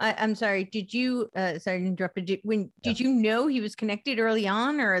 I'm sorry. Did you? Sorry to interrupt. Did you know he was connected early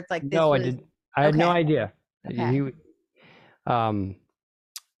on, or it's like this? No, I did. I had no idea. Okay.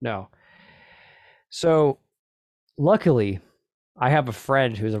 No. So, luckily, I have a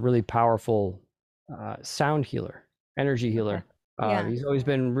friend who's a really powerful sound healer, energy healer. He's always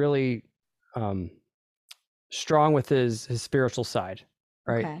been really strong with his spiritual side,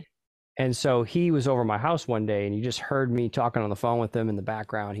 right? Okay. And so he was over my house one day, and he just heard me talking on the phone with him in the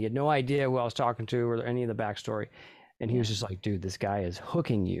background. He had no idea who I was talking to or any of the backstory. And he was just like, dude, this guy is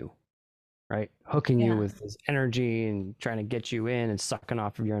hooking you, right? Hooking you with his energy and trying to get you in and sucking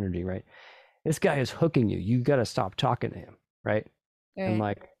off of your energy, right? This guy is hooking you. You got to stop talking to him, right? And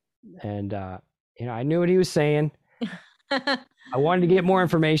like, I knew what he was saying. I wanted to get more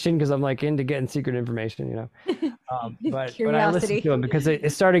information because I'm like into getting secret information, but I listened to him because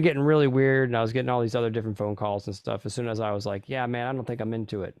it started getting really weird, and I was getting all these other different phone calls and stuff. As soon as I was like, yeah, man, I don't think I'm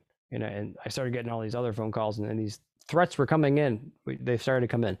into it, and I started getting all these other phone calls, and these threats were coming in. They started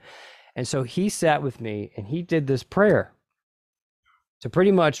to come in. And so he sat with me and he did this prayer to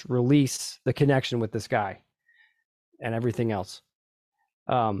pretty much release the connection with this guy and everything else.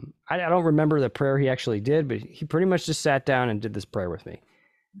 I don't remember the prayer he actually did, but he pretty much just sat down and did this prayer with me.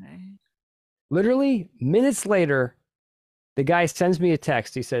 Right. Literally minutes later, the guy sends me a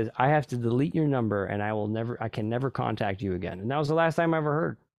text. He says, I have to delete your number and I can never contact you again. And that was the last time I ever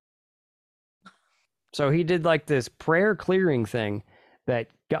heard. So he did like this prayer clearing thing that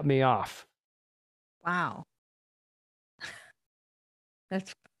got me off. Wow.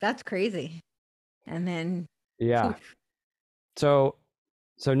 That's crazy. And then yeah. So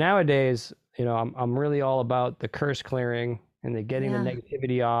nowadays, I'm really all about the curse clearing and the getting the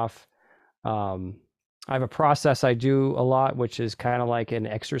negativity off. I have a process I do a lot, which is kind of like an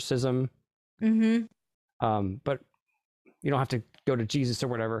exorcism. But you don't have to go to Jesus or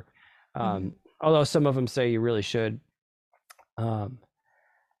whatever. Although some of them say you really should.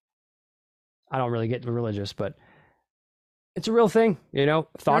 I don't really get religious, but it's a real thing, you know.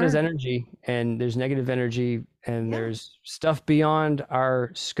 Thought is energy, and there's negative energy, and there's stuff beyond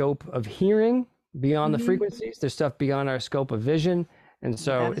our scope of hearing, beyond the frequencies. There's stuff beyond our scope of vision. And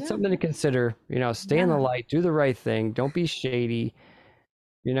so it's something to consider, you know. Stay in the light, do the right thing, don't be shady,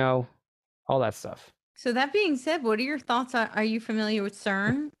 you know, all that stuff. So that being said, what are your thoughts on, are you familiar with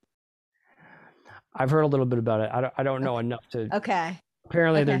CERN? I've heard a little bit about it. I don't know enough to.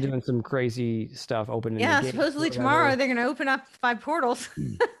 Apparently they're doing some crazy stuff, opening the gates. Supposedly tomorrow they're going to open up 5 portals.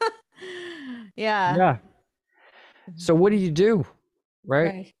 Yeah. So what do you do?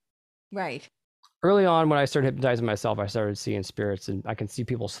 Right. Early on, when I started hypnotizing myself, I started seeing spirits, and I can see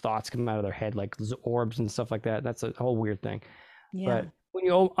people's thoughts come out of their head, like orbs and stuff like that. That's a whole weird thing. But when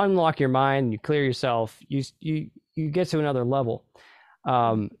you unlock your mind, you clear yourself, you get to another level.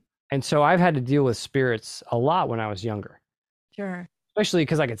 And so I've had to deal with spirits a lot when I was younger. Sure. Especially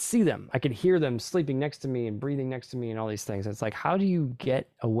because I could see them. I could hear them sleeping next to me and breathing next to me and all these things. It's like, how do you get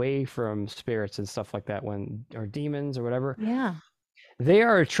away from spirits and stuff like that, or demons or whatever? Yeah. They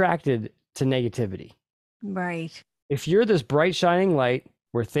are attracted to negativity. Right. If you're this bright shining light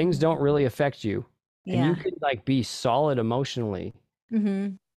where things don't really affect you, and you could like be solid emotionally,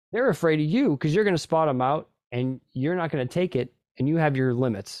 they're afraid of you because you're going to spot them out, and you're not going to take it, and you have your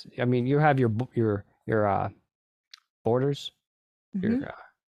limits. I mean, you have your borders,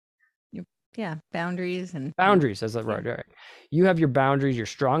 boundaries and boundaries. That's right. You have your boundaries. You're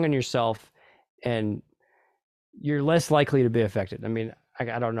strong in yourself, and you're less likely to be affected. I mean,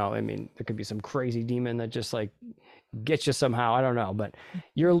 I don't know. I mean, there could be some crazy demon that just like gets you somehow. I don't know, but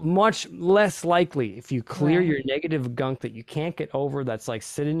you're much less likely if you clear your negative gunk that you can't get over. That's like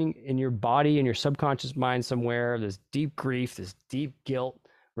sitting in your body, in your subconscious mind somewhere. This deep grief, this deep guilt,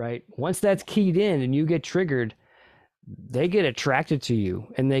 right? Once that's keyed in and you get triggered, they get attracted to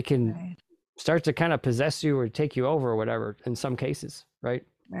you, and they can start to kind of possess you or take you over or whatever in some cases, right?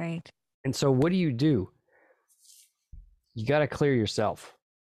 Right. And so what do? You got to clear yourself,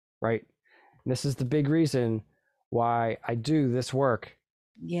 right? And this is the big reason why I do this work.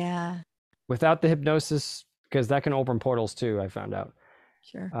 Yeah. Without the hypnosis, because that can open portals too, I found out.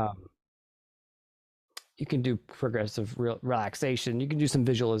 Sure. You can do progressive relaxation. You can do some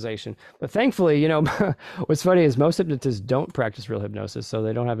visualization. But thankfully, you know, what's funny is most hypnotists don't practice real hypnosis, so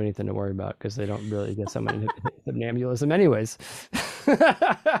they don't have anything to worry about because they don't really get someone in hypnotism anyways.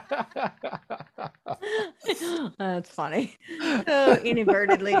 That's funny. So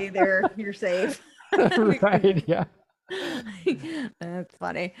inadvertently, you're safe. Right, yeah. That's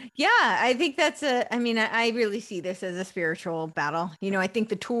funny. Yeah, I think I really see this as a spiritual battle. You know, I think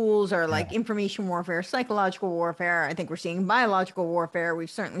the tools are like information warfare, psychological warfare. I think we're seeing biological warfare.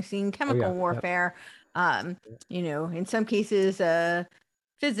 We've certainly seen chemical warfare. You know, in some cases,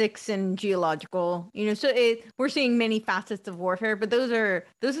 physics and geological, you know, so we're seeing many facets of warfare, but those are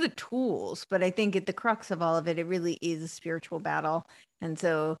the tools. But I think at the crux of all of it, it really is a spiritual battle. And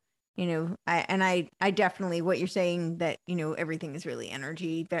so, you know, I definitely, what you're saying, that, you know, everything is really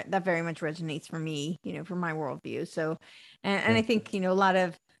energy, that very much resonates for me, you know, from my worldview. So, and I think, you know,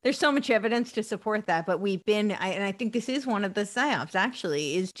 there's so much evidence to support that, but and I think this is one of the psyops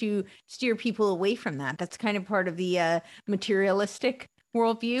actually, is to steer people away from that. That's kind of part of the materialistic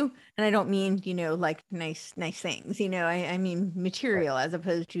worldview. And I don't mean, you know, like nice things, you know, I mean material as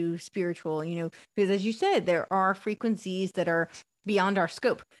opposed to spiritual, you know, because as you said, there are frequencies that are beyond our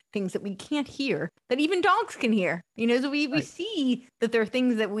scope, things that we can't hear, that even dogs can hear, you know, so we see that there are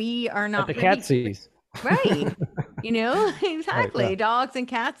things that we are not. That the cat sees. Right. You know, exactly. Right, yeah. Dogs and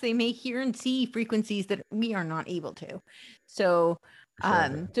cats, they may hear and see frequencies that we are not able to. So,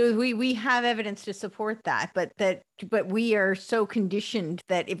 so we have evidence to support that, but we are so conditioned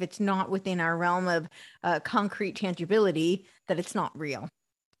that if it's not within our realm of concrete tangibility, that it's not real.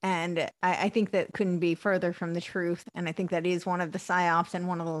 And I think that couldn't be further from the truth. And I think that is one of the psyops and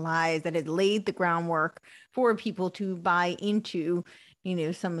one of the lies that had laid the groundwork for people to buy into, you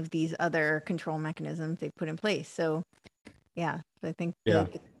know, some of these other control mechanisms they put in place. So, yeah, I think the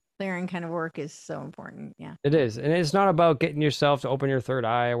clearing kind of work is so important. Yeah, it is. And it's not about getting yourself to open your third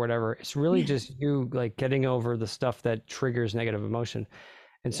eye or whatever. It's really just you like getting over the stuff that triggers negative emotion.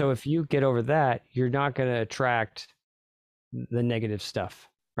 And so if you get over that, you're not going to attract the negative stuff.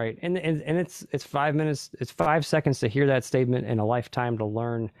 Right. And it's 5 minutes, it's 5 seconds to hear that statement and a lifetime to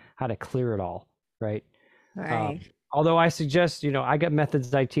learn how to clear it all. Right. Right. Although I suggest, you know, I got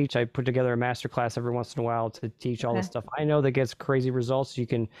methods I teach. I put together a master class every once in a while to teach all the stuff I know that gets crazy results. You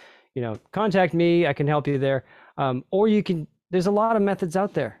can, you know, contact me. I can help you there. Or you can, there's a lot of methods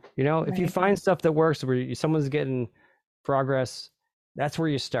out there. You know, if you find stuff that works where someone's getting progress, that's where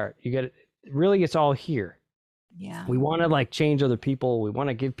you start. You get really it's all here. Yeah. We want to like change other people. We want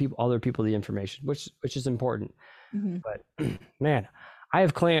to give other people the information, which is important. But man, I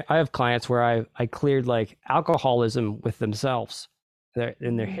have clients where I cleared like alcoholism with themselves,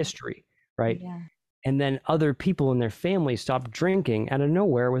 in their history, right? Yeah. And then other people in their family stopped drinking out of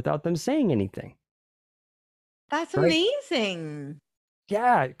nowhere without them saying anything. That's right? amazing.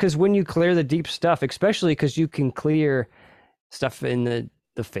 Yeah, because when you clear the deep stuff, especially because you can clear stuff in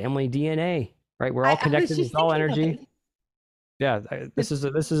the family DNA, right? We're all connected. It's all energy. Yeah, this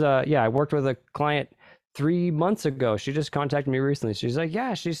is I worked with a client 3 months ago. She just contacted me recently. She's like,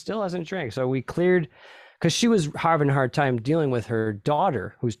 yeah, she still hasn't drank. So we cleared, because she was having a hard time dealing with her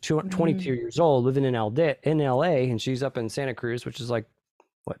daughter, who's 22 years old, living in LA, and she's up in Santa Cruz, which is like,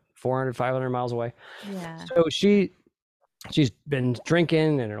 what, 400, 500 miles away. Yeah. So she's been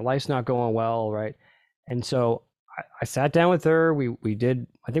drinking and her life's not going well, right? And so I sat down with her. We did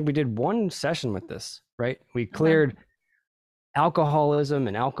one session with this, right? We cleared alcoholism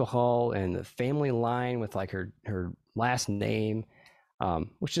and alcohol and the family line with like her last name,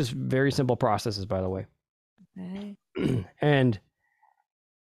 which is very simple processes, by the way. Okay. And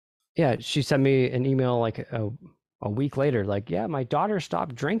yeah, she sent me an email like a week later, like, yeah, my daughter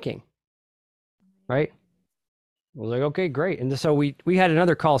stopped drinking. Right? I was like, okay, great. And so we had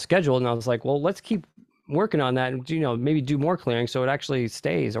another call scheduled, and I was like, well, let's keep working on that and, maybe do more clearing so it actually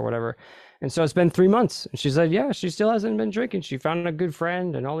stays or whatever. And so it's been 3 months, and she said, yeah, she still hasn't been drinking. She found a good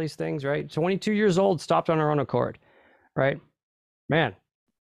friend and all these things, right? 22 years old, stopped on her own accord, right? Man.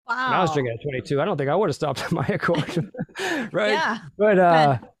 Wow. When I was drinking at 22, I don't think I would have stopped on my accord, right?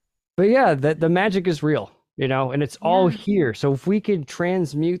 Yeah. But yeah, the magic is real, and it's all here. So if we could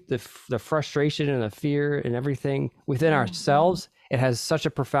transmute the frustration and the fear and everything within ourselves, it has such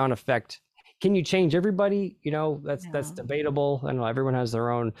a profound effect. Can you change everybody? That's debatable. I know everyone has their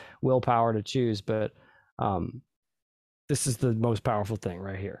own willpower to choose, but this is the most powerful thing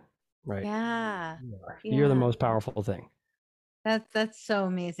right here, right? Yeah. You're the most powerful thing. That's so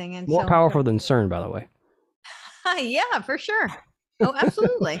amazing, and more so powerful than CERN, by the way. Yeah, for sure. Oh,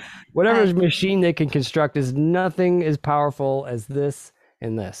 absolutely. Whatever machine they can construct is nothing as powerful as this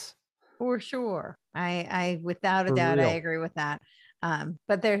and this. For sure. I without a doubt, I agree with that.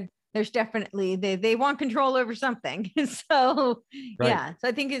 But there's definitely, they want control over something. So yeah. So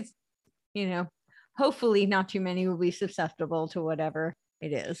I think it's, hopefully not too many will be susceptible to whatever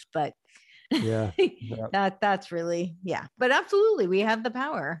it is, but yeah, that's really, but absolutely, we have the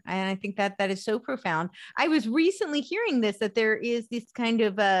power. And I think that is so profound. I was recently hearing that there is this kind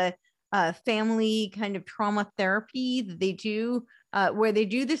of a family kind of trauma therapy that they do, where they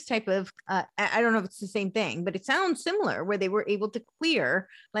do this type of, I don't know if it's the same thing, but it sounds similar, where they were able to clear,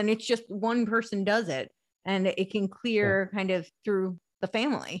 and it's just one person does it, and it can clear kind of through the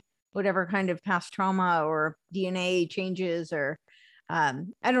family, whatever kind of past trauma or DNA changes, or I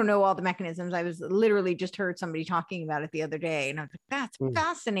don't know all the mechanisms. I was literally just heard somebody talking about it the other day, and I was like, that's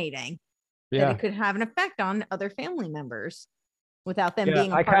fascinating. That it could have an effect on other family members without them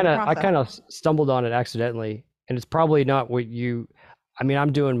being a part of the process. I kind of stumbled on it accidentally, and it's probably not what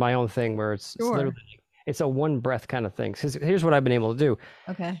I'm doing my own thing where it's literally, it's a one breath kind of thing. Here's what I've been able to do.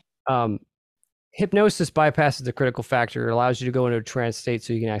 Okay. Hypnosis bypasses the critical factor. It allows you to go into a trance state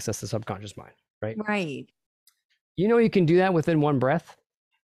so you can access the subconscious mind, right? Right. You can do that within one breath.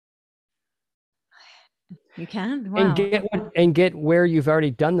 You can. Wow. And get where you've already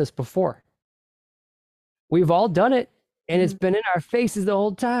done this before. We've all done it, and it's been in our faces the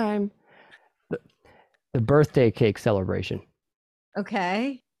whole time. The birthday cake celebration.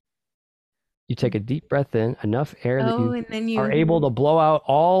 Okay. You take a deep breath in, enough air that and then you are able to blow out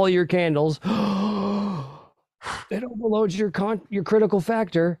all your candles. It overloads your critical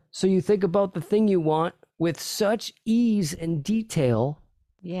factor, so you think about the thing you want with such ease and detail.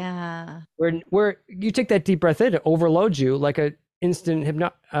 Yeah. Where you take that deep breath in, it overloads you like an instant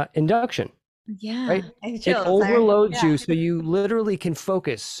induction. Yeah. Right? It overloads you, so you literally can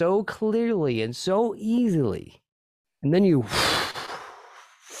focus so clearly and so easily. And then you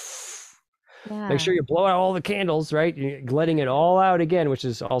make sure you blow out all the candles, right? You're letting it all out again, which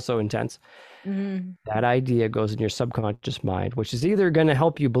is also intense. Mm-hmm. That idea goes in your subconscious mind, which is either going to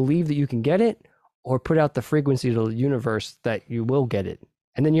help you believe that you can get it or put out the frequency to the universe that you will get it.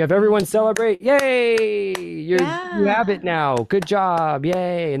 And then you have everyone celebrate. Yay! You have it now. Good job.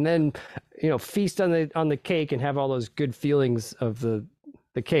 Yay. And then, feast on the cake and have all those good feelings of the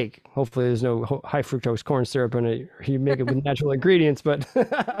cake. Hopefully there's no high fructose corn syrup in it. You make it with natural ingredients, but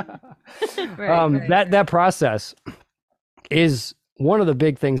that process is one of the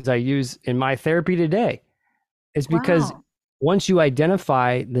big things I use in my therapy today. Is because once you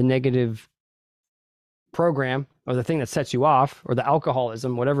identify the negative program or the thing that sets you off, or the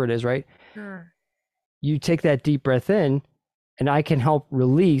alcoholism, whatever it is, right? Sure. You take that deep breath in, and I can help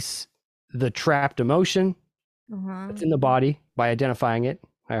release the trapped emotion that's in the body by identifying it.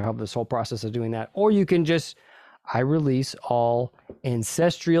 I have this whole process of doing that. Or you can just, I release all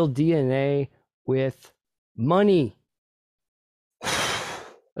ancestral DNA with money.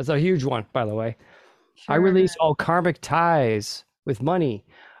 That's a huge one, by the way. Sure. I release all karmic ties with money.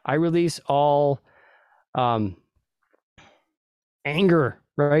 I release all anger,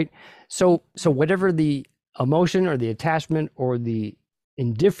 right? So whatever the emotion or the attachment or the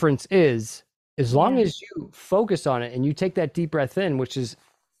indifference is, as long as you focus on it and you take that deep breath in, which is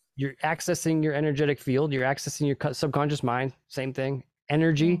you're accessing your energetic field, you're accessing your subconscious mind, same thing.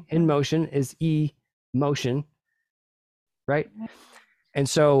 Energy in motion is emotion, right? And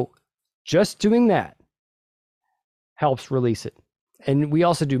so just doing that helps release it. And we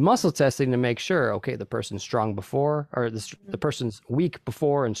also do muscle testing to make sure, okay, the person's strong before, or the person's weak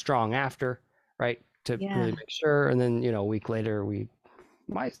before and strong after, right? To really make sure. And then, a week later,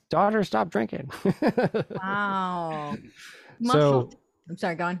 my daughter stopped drinking. Wow. So I'm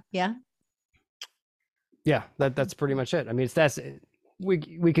sorry, go on. Yeah. Yeah, that's pretty much it. I mean,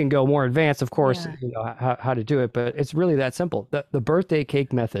 we can go more advanced, of course, how to do it, but it's really that simple. The birthday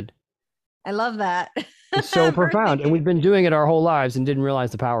cake method. I love that. It's so profound. And we've been doing it our whole lives and didn't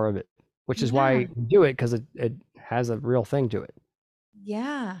realize the power of it, which is why we do it, because it has a real thing to it.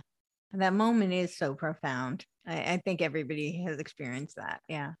 Yeah. That moment is so profound. I think everybody has experienced that.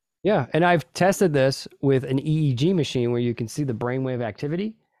 Yeah. Yeah. And I've tested this with an EEG machine where you can see the brainwave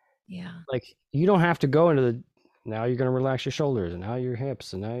activity. Yeah. Like, you don't have to go into now you're going to relax your shoulders, and now your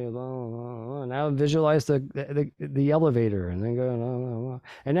hips, and now visualize the elevator, and then go,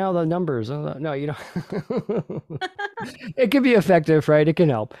 and now the numbers. No, you know, it can be effective, right? It can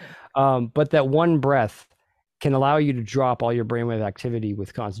help. But that one breath can allow you to drop all your brainwave activity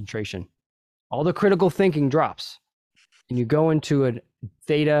with concentration. All the critical thinking drops, and you go into a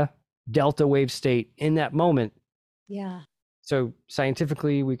theta delta wave state in that moment. Yeah. So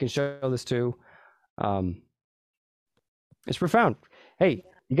scientifically, we can show this too. It's profound. Hey,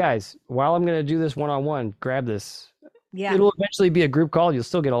 you guys, while I'm going to do this one-on-one, grab this. Yeah. It'll eventually be a group call. You'll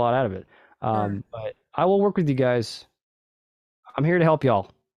still get a lot out of it. But I will work with you guys. I'm here to help y'all.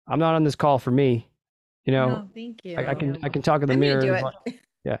 I'm not on this call for me. No, thank you. I can talk in the mirror. Do it.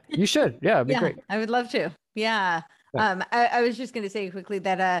 Yeah, you should. Yeah, it'd be great. I would love to. Yeah. I was just going to say quickly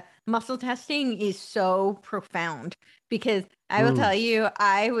that muscle testing is so profound, because I will tell you,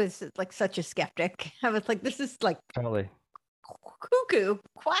 I was like such a skeptic. I was like, this is like totally cuckoo,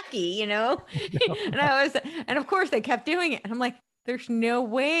 quacky, and and of course they kept doing it. And I'm like, there's no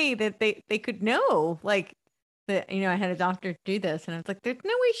way that they could know, like, that, I had a doctor do this, and I was like, there's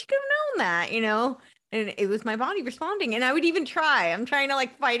no way she could have known that, and it was my body responding. And I would even I'm trying to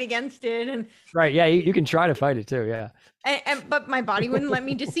like fight against it. And right. Yeah. You can try to fight it too. Yeah. But my body wouldn't let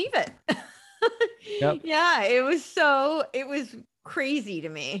me deceive it. Yep. Yeah. It was crazy to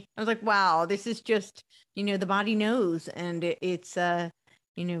me. I was like, wow, this is just, the body knows. And it's, no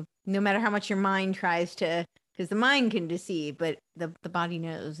matter how much your mind tries to, because the mind can deceive, but the body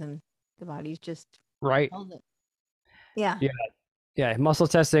knows, and the body's just right. Yeah. Yeah. Yeah, muscle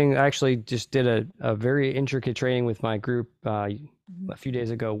testing. I actually just did a very intricate training with my group a few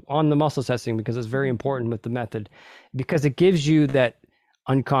days ago on the muscle testing, because it's very important with the method, because it gives you that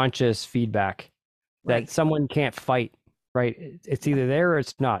unconscious feedback that someone can't fight, right? It's either there or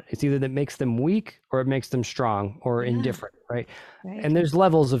it's not. It's either that makes them weak or it makes them strong or indifferent, right? And there's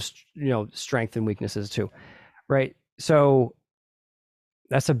levels of, strength and weaknesses too, right? So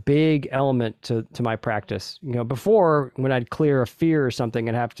that's a big element to my practice. Before, when I'd clear a fear or something,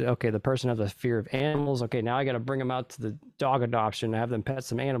 I'd have to, the person has a fear of animals. Okay, now I got to bring them out to the dog adoption and have them pet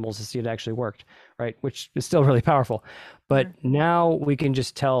some animals to see it actually worked, right? Which is still really powerful. But now we can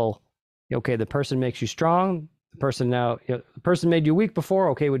just tell, okay, the person makes you strong. The person now, the person made you weak before.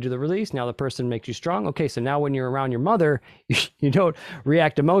 Okay, we do the release. Now the person makes you strong. Okay, so now when you're around your mother, you don't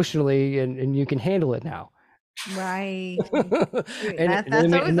react emotionally, and you can handle it now. Right. That's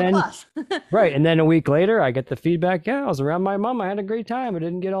always a plus. Right. And then a week later, I get the feedback. Yeah, I was around my mom. I had a great time. I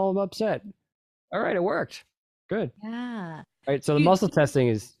didn't get all upset. All right. It worked. Good. Yeah. Right. So the muscle testing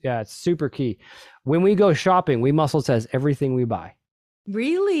is, it's super key. When we go shopping, we muscle test everything we buy.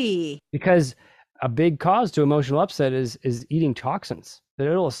 Really? Because a big cause to emotional upset is eating toxins. That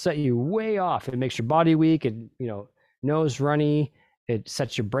it'll set you way off. It makes your body weak and, nose runny. It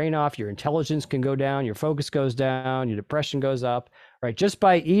sets your brain off. Your intelligence can go down. Your focus goes down. Your depression goes up, right? Just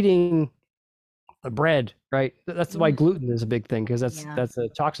by eating the bread, right? That's why gluten is a big thing, because that's a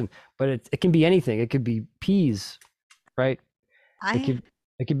toxin. But it can be anything. It could be peas, right? It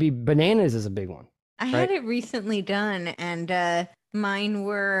could be bananas is a big one. I had it recently done, and mine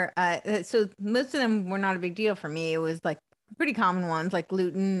were so most of them were not a big deal for me. It was like pretty common ones like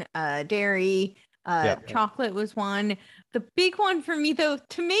gluten, dairy, chocolate was one. The big one for me though,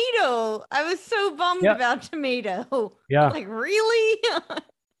 tomato. I was so bummed about tomato. Yeah. Like, really?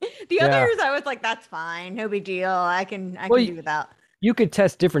 The others I was like, that's fine, no big deal. I can do without. You could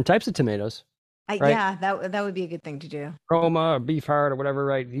test different types of tomatoes. Right? Yeah, that would be a good thing to do. Roma or beef heart or whatever,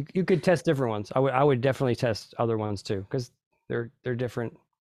 right? You could test different ones. I would definitely test other ones too, because they're different.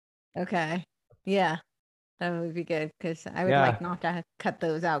 Okay. Yeah. That would be good, because I would like not to cut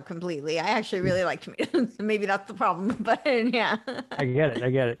those out completely. I actually really like tomatoes, so maybe that's the problem. But yeah. I get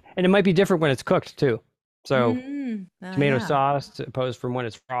it. And it might be different when it's cooked too. So tomato sauce opposed from when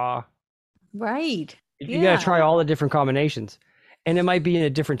it's raw. Right. You got to try all the different combinations. And it might be in a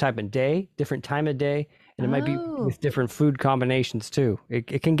different time of day, and it might be with different food combinations too.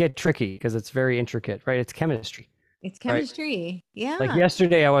 It can get tricky because it's very intricate, right? It's chemistry. Right? Yeah. Like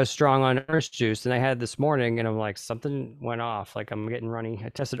yesterday I was strong on orange juice, and I had this morning and I'm like, something went off. Like, I'm getting runny. I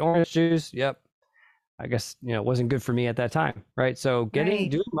tested orange juice. Yep. I guess, it wasn't good for me at that time. Right. So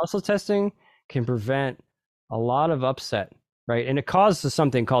doing muscle testing can prevent a lot of upset. Right. And it causes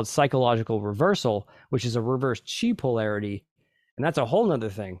something called psychological reversal, which is a reverse chi polarity. And that's a whole nother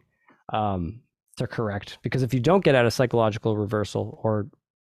thing to correct, because if you don't get out of psychological reversal or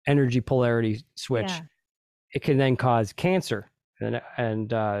energy polarity switch, it can then cause cancer. And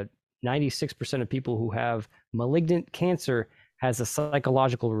 96% of people who have malignant cancer has a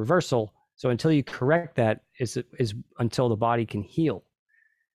psychological reversal. So until you correct that, is until the body can heal.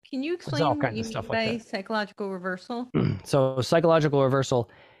 Can you explain what you mean by psychological reversal? So psychological reversal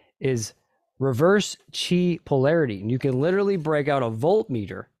is reverse chi polarity. And you can literally break out a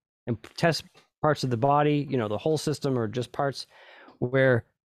voltmeter and test parts of the body, the whole system or just parts, where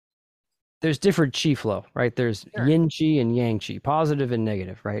there's different chi flow, right? There's yin chi and yang chi, positive and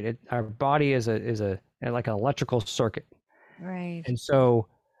negative, right? Our body is like an electrical circuit. Right. And so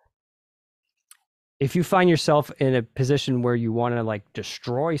if you find yourself in a position where you want to like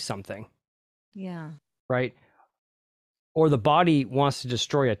destroy something, right? Or the body wants to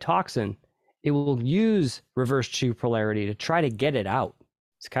destroy a toxin, it will use reverse chi polarity to try to get it out.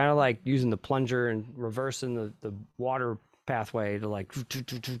 It's kind of like using the plunger and reversing the water pathway to like,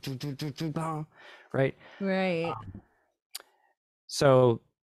 right? Right. So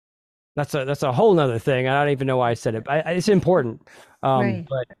that's a whole nother thing. I don't even know why I said it. It's important.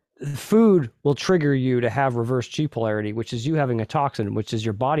 But food will trigger you to have reverse chi polarity, which is you having a toxin, which is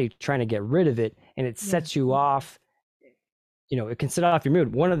your body trying to get rid of it, and it sets you off. It can set off your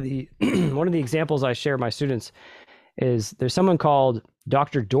mood. One of the examples I share with my students is there's someone called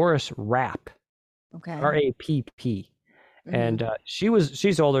Dr. Doris Rapp, R-A-P-P. And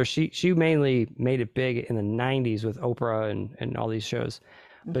she's older. She mainly made it big in the 90s with Oprah and all these shows.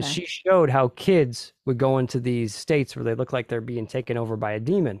 But she showed how kids would go into these states where they look like they're being taken over by a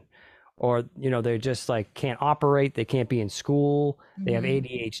demon, or they just like can't operate. They can't be in school. They have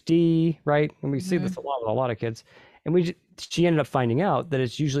ADHD, right? And we see this a lot with a lot of kids. And she ended up finding out that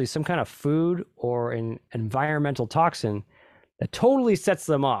it's usually some kind of food or an environmental toxin that totally sets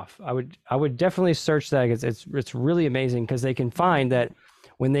them off. I would definitely search that, because it's really amazing, because they can find that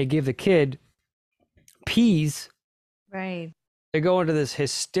when they give the kid peas, right, they go into this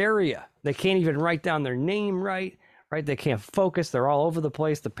hysteria. They can't even write down their name right? They can't focus. They're all over the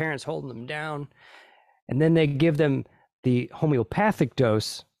place. The parents holding them down. And then they give them the homeopathic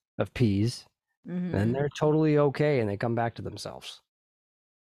dose of peas, and they're totally okay, and they come back to themselves.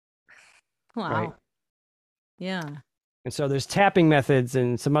 Wow. Right? Yeah. And so there's tapping methods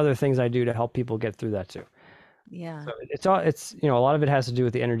and some other things I do to help people get through that too. Yeah. So it's a lot of it has to do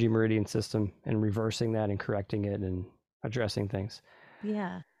with the energy meridian system and reversing that and correcting it and addressing things.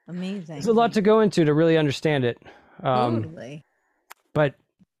 Yeah. Amazing. There's a lot to go into to really understand it. Totally. But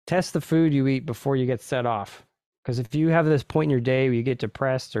test the food you eat before you get set off. Because if you have this point in your day where you get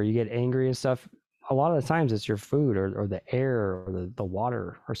depressed or you get angry and stuff, a lot of the times it's your food or the air or the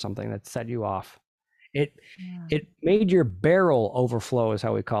water or something that set you off. It made your barrel overflow, is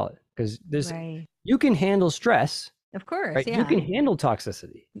how we call it. Because you can handle stress. Of course. Right? Yeah. You can handle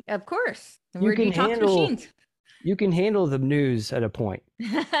toxicity. Of course. You can handle the news at a point.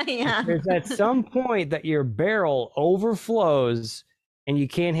 Yeah. There's at some point that your barrel overflows and you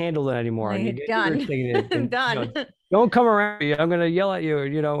can't handle it anymore. And you get irritated. And, done. Don't come around me. I'm going to yell at you,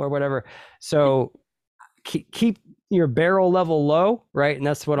 or whatever. So keep your barrel level low, right? And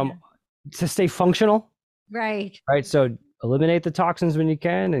that's what to stay functional. Right. Right. So eliminate the toxins when you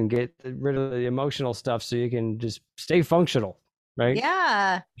can and get rid of the emotional stuff so you can just stay functional. Right.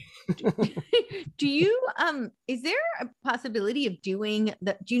 Yeah. Do you is there a possibility of doing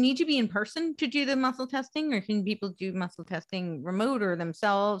the do you need to be in person to do the muscle testing, or can people do muscle testing remote or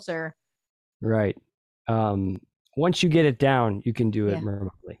themselves or Right. Once you get it down, you can do it yeah.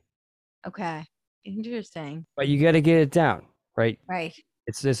 remotely. Okay. Interesting. But you got to get it down, right? Right.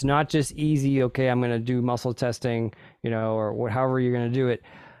 It's not just easy, okay, I'm going to do muscle testing, or however you're going to do it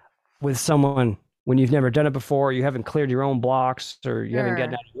with someone when you've never done it before, you haven't cleared your own blocks or you haven't gotten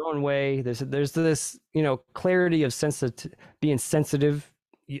Sure. out of your own way. There's this, clarity of being sensitive.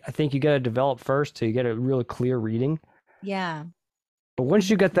 I think you got to develop first so you get a really clear reading. Yeah. But once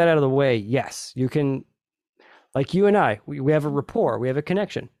you get that out of the way, yes, you can, like you and I, we have a rapport, we have a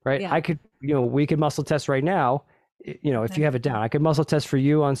connection, right? Yeah. I could, we could muscle test right now, if you have it down. I could muscle test for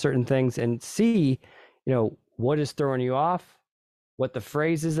you on certain things and see, what is throwing you off, what the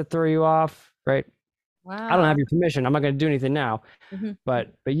phrases that throw you off, right? I don't have Wow. your permission. I'm not going to do anything now, Mhm.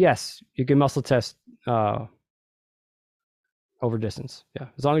 but yes, you can muscle test over distance. Yeah,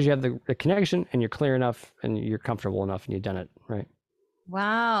 as long as you have the connection and you're clear enough and you're comfortable enough and you've done it right.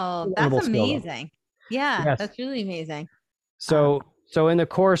 Wow. That's Wonderful skill, though. amazing. Yeah, Yes. that's really amazing. So in the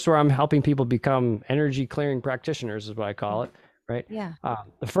course where I'm helping people become energy clearing practitioners is what I call it, right? Yeah.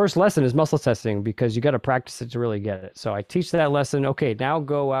 The first lesson is muscle testing because you got to practice it to really get it. So I teach that lesson. Okay, now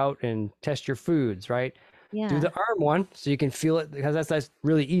go out and test your foods, right? Yeah. Do the arm one so you can feel it because that's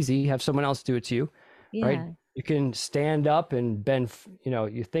really easy. Have someone else do it to you, right? Yeah. You can stand up and bend.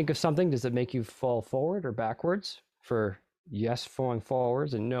 You think of something. Does it make you fall forward or backwards? For yes, falling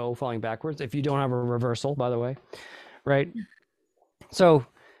forwards, and no, falling backwards. If you don't have a reversal, by the way, right? So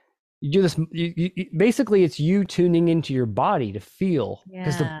you do this. Basically, it's you tuning into your body to feel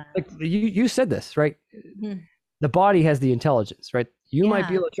because Yeah. you said this, right? Mhm. The body has the intelligence, right? You might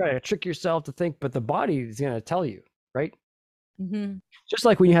be Yeah. able to try to trick yourself to think, but the body is going to tell you, right? Mm-hmm. Just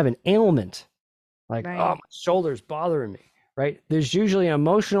like when you have an ailment, like, oh, Right. my shoulder's bothering me, right? There's usually an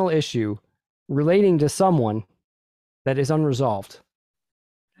emotional issue relating to someone that is unresolved.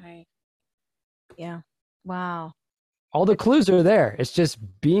 Right. Yeah. Wow. All the clues are there. It's just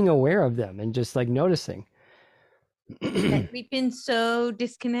being aware of them and just like noticing. We've been so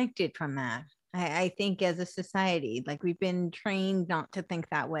disconnected from that. I think as a society, like we've been trained not to think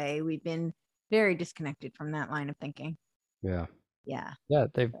that way. We've been very disconnected from that line of thinking. Yeah. Yeah. Yeah.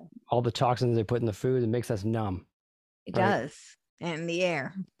 They've all the toxins they put in the food, it makes us numb. It Right? does. And the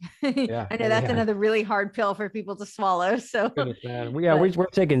air. Yeah. I know that's another really hard pill for people to swallow. So Goodness, man. We're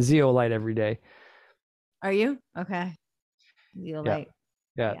taking Zeolite every day. are you? Okay. Zeolite.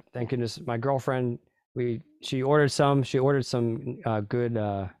 Yeah. Thank goodness. My girlfriend, she ordered some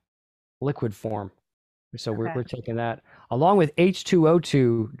good liquid form. So we're taking that along with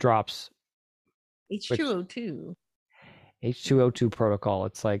H2O2 drops. H2O2. H2O2 protocol.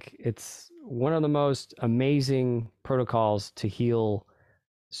 It's one of the most amazing protocols to heal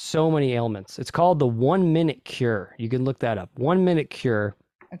so many ailments. It's called the 1 minute cure. You can look that up. 1 minute cure.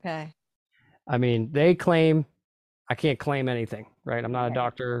 Okay. I mean, they claim, I can't claim anything, right? I'm not a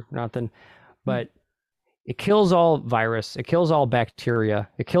doctor, nothing, but it kills all virus, it kills all bacteria,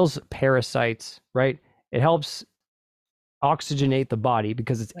 it kills parasites, right? It helps oxygenate the body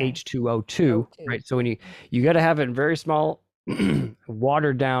because it's H2O2, right? So when you got to have it in very small,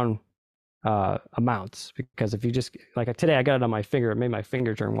 watered down amounts, because if you just like today, I got it on my finger, it made my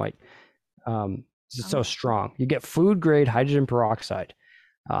finger turn white. It's so strong. You get food grade hydrogen peroxide.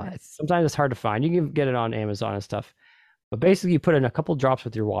 Sometimes it's hard to find. You can get it on Amazon and stuff, but basically you put in a couple drops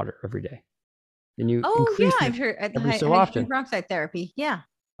with your water every day, and you increase I've heard every so hydrogen often. peroxide therapy. Yeah.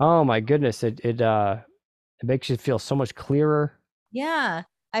 Oh my goodness, it makes you feel so much clearer. Yeah.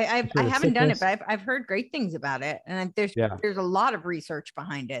 I haven't done it, but I've heard great things about it, and there's a lot of research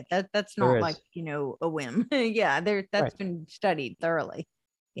behind it. That's not like a whim. Yeah, that's been studied thoroughly.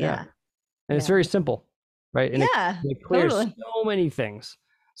 Yeah, and it's very simple, right? And it clears so many things.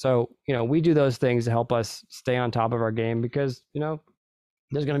 So we do those things to help us stay on top of our game because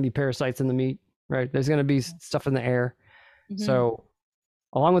there's going to be parasites in the meat, right? There's going to be stuff in the air. So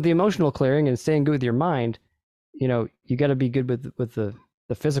along with the emotional clearing and staying good with your mind, you got to be good with the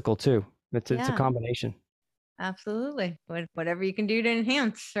physical too. It's a combination. Absolutely. Whatever you can do to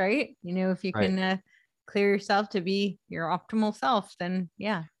enhance, right? If you can clear yourself to be your optimal self, then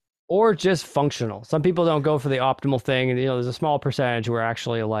yeah. or just functional. Some people don't go for the optimal thing. And, there's a small percentage who are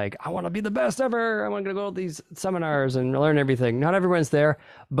actually like, I want to be the best ever. I want to go to these seminars and learn everything. Not everyone's there,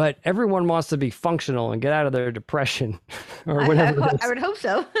 but everyone wants to be functional and get out of their depression or whatever. I would hope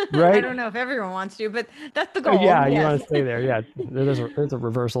so. Right? I don't know if everyone wants to, but that's the goal. Yeah, you want to stay there. Yeah, there's a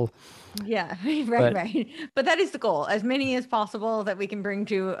reversal. Yeah, right. But that is the goal. As many as possible that we can bring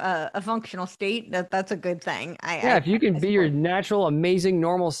to a functional state. That's a good thing. If you can be your natural, amazing,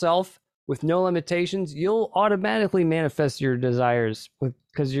 normal self with no limitations, you'll automatically manifest your desires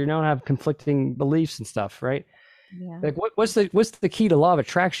because you don't have conflicting beliefs and stuff, right? Yeah. Like what's the key to law of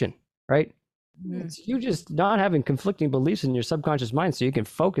attraction, right? It's you just not having conflicting beliefs in your subconscious mind, so you can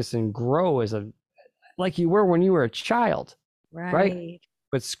focus and grow like you were when you were a child, right?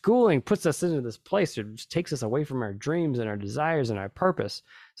 But schooling puts us into this place. It just takes us away from our dreams and our desires and our purpose.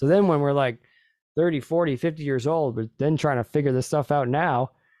 So then when we're like 30, 40, 50 years old, we're then trying to figure this stuff out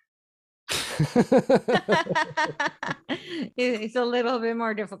now. It's a little bit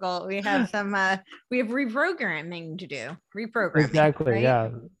more difficult. We have reprogramming to do. Reprogramming. Exactly. Right? Yeah.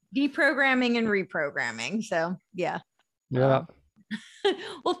 Deprogramming and reprogramming. So yeah. Yeah.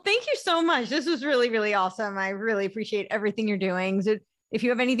 Well, thank you so much. This was really, really awesome. I really appreciate everything you're doing. So if you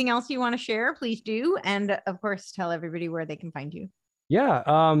have anything else you want to share, please do. And of course, tell everybody where they can find you.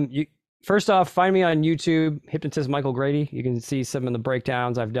 Yeah. First off, find me on YouTube, Hypnotist Michael Grady. You can see some of the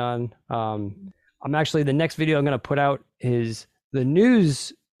breakdowns I've done. I'm actually, the next video I'm going to put out is the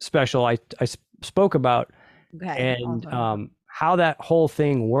news special I spoke about, and awesome. How that whole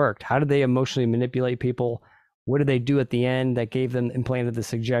thing worked. How did they emotionally manipulate people? What did they do at the end that implanted the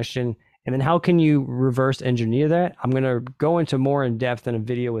suggestion? And then how can you reverse engineer that? I'm going to go into more in depth in a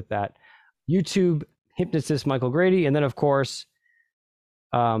video with that. YouTube, Hypnotist Michael Grady. And then, of course,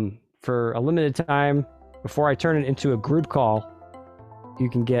 for a limited time, before I turn it into a group call, you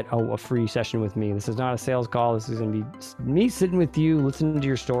can get a free session with me. This is not a sales call. This is going to be me sitting with you, listening to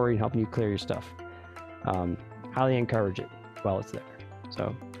your story, and helping you clear your stuff. Highly encourage it while it's there.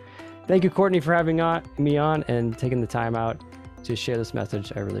 So thank you, Courtney, for having me on and taking the time out to share this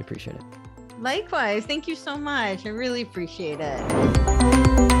message. I really appreciate it. Likewise. Thank you so much. I really appreciate it.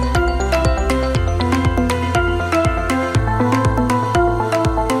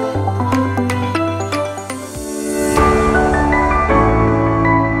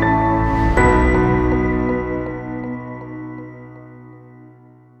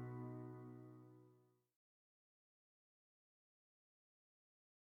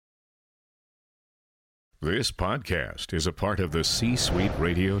 This podcast is a part of the C-Suite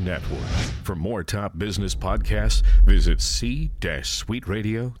Radio Network. For more top business podcasts, visit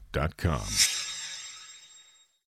c-suiteradio.com.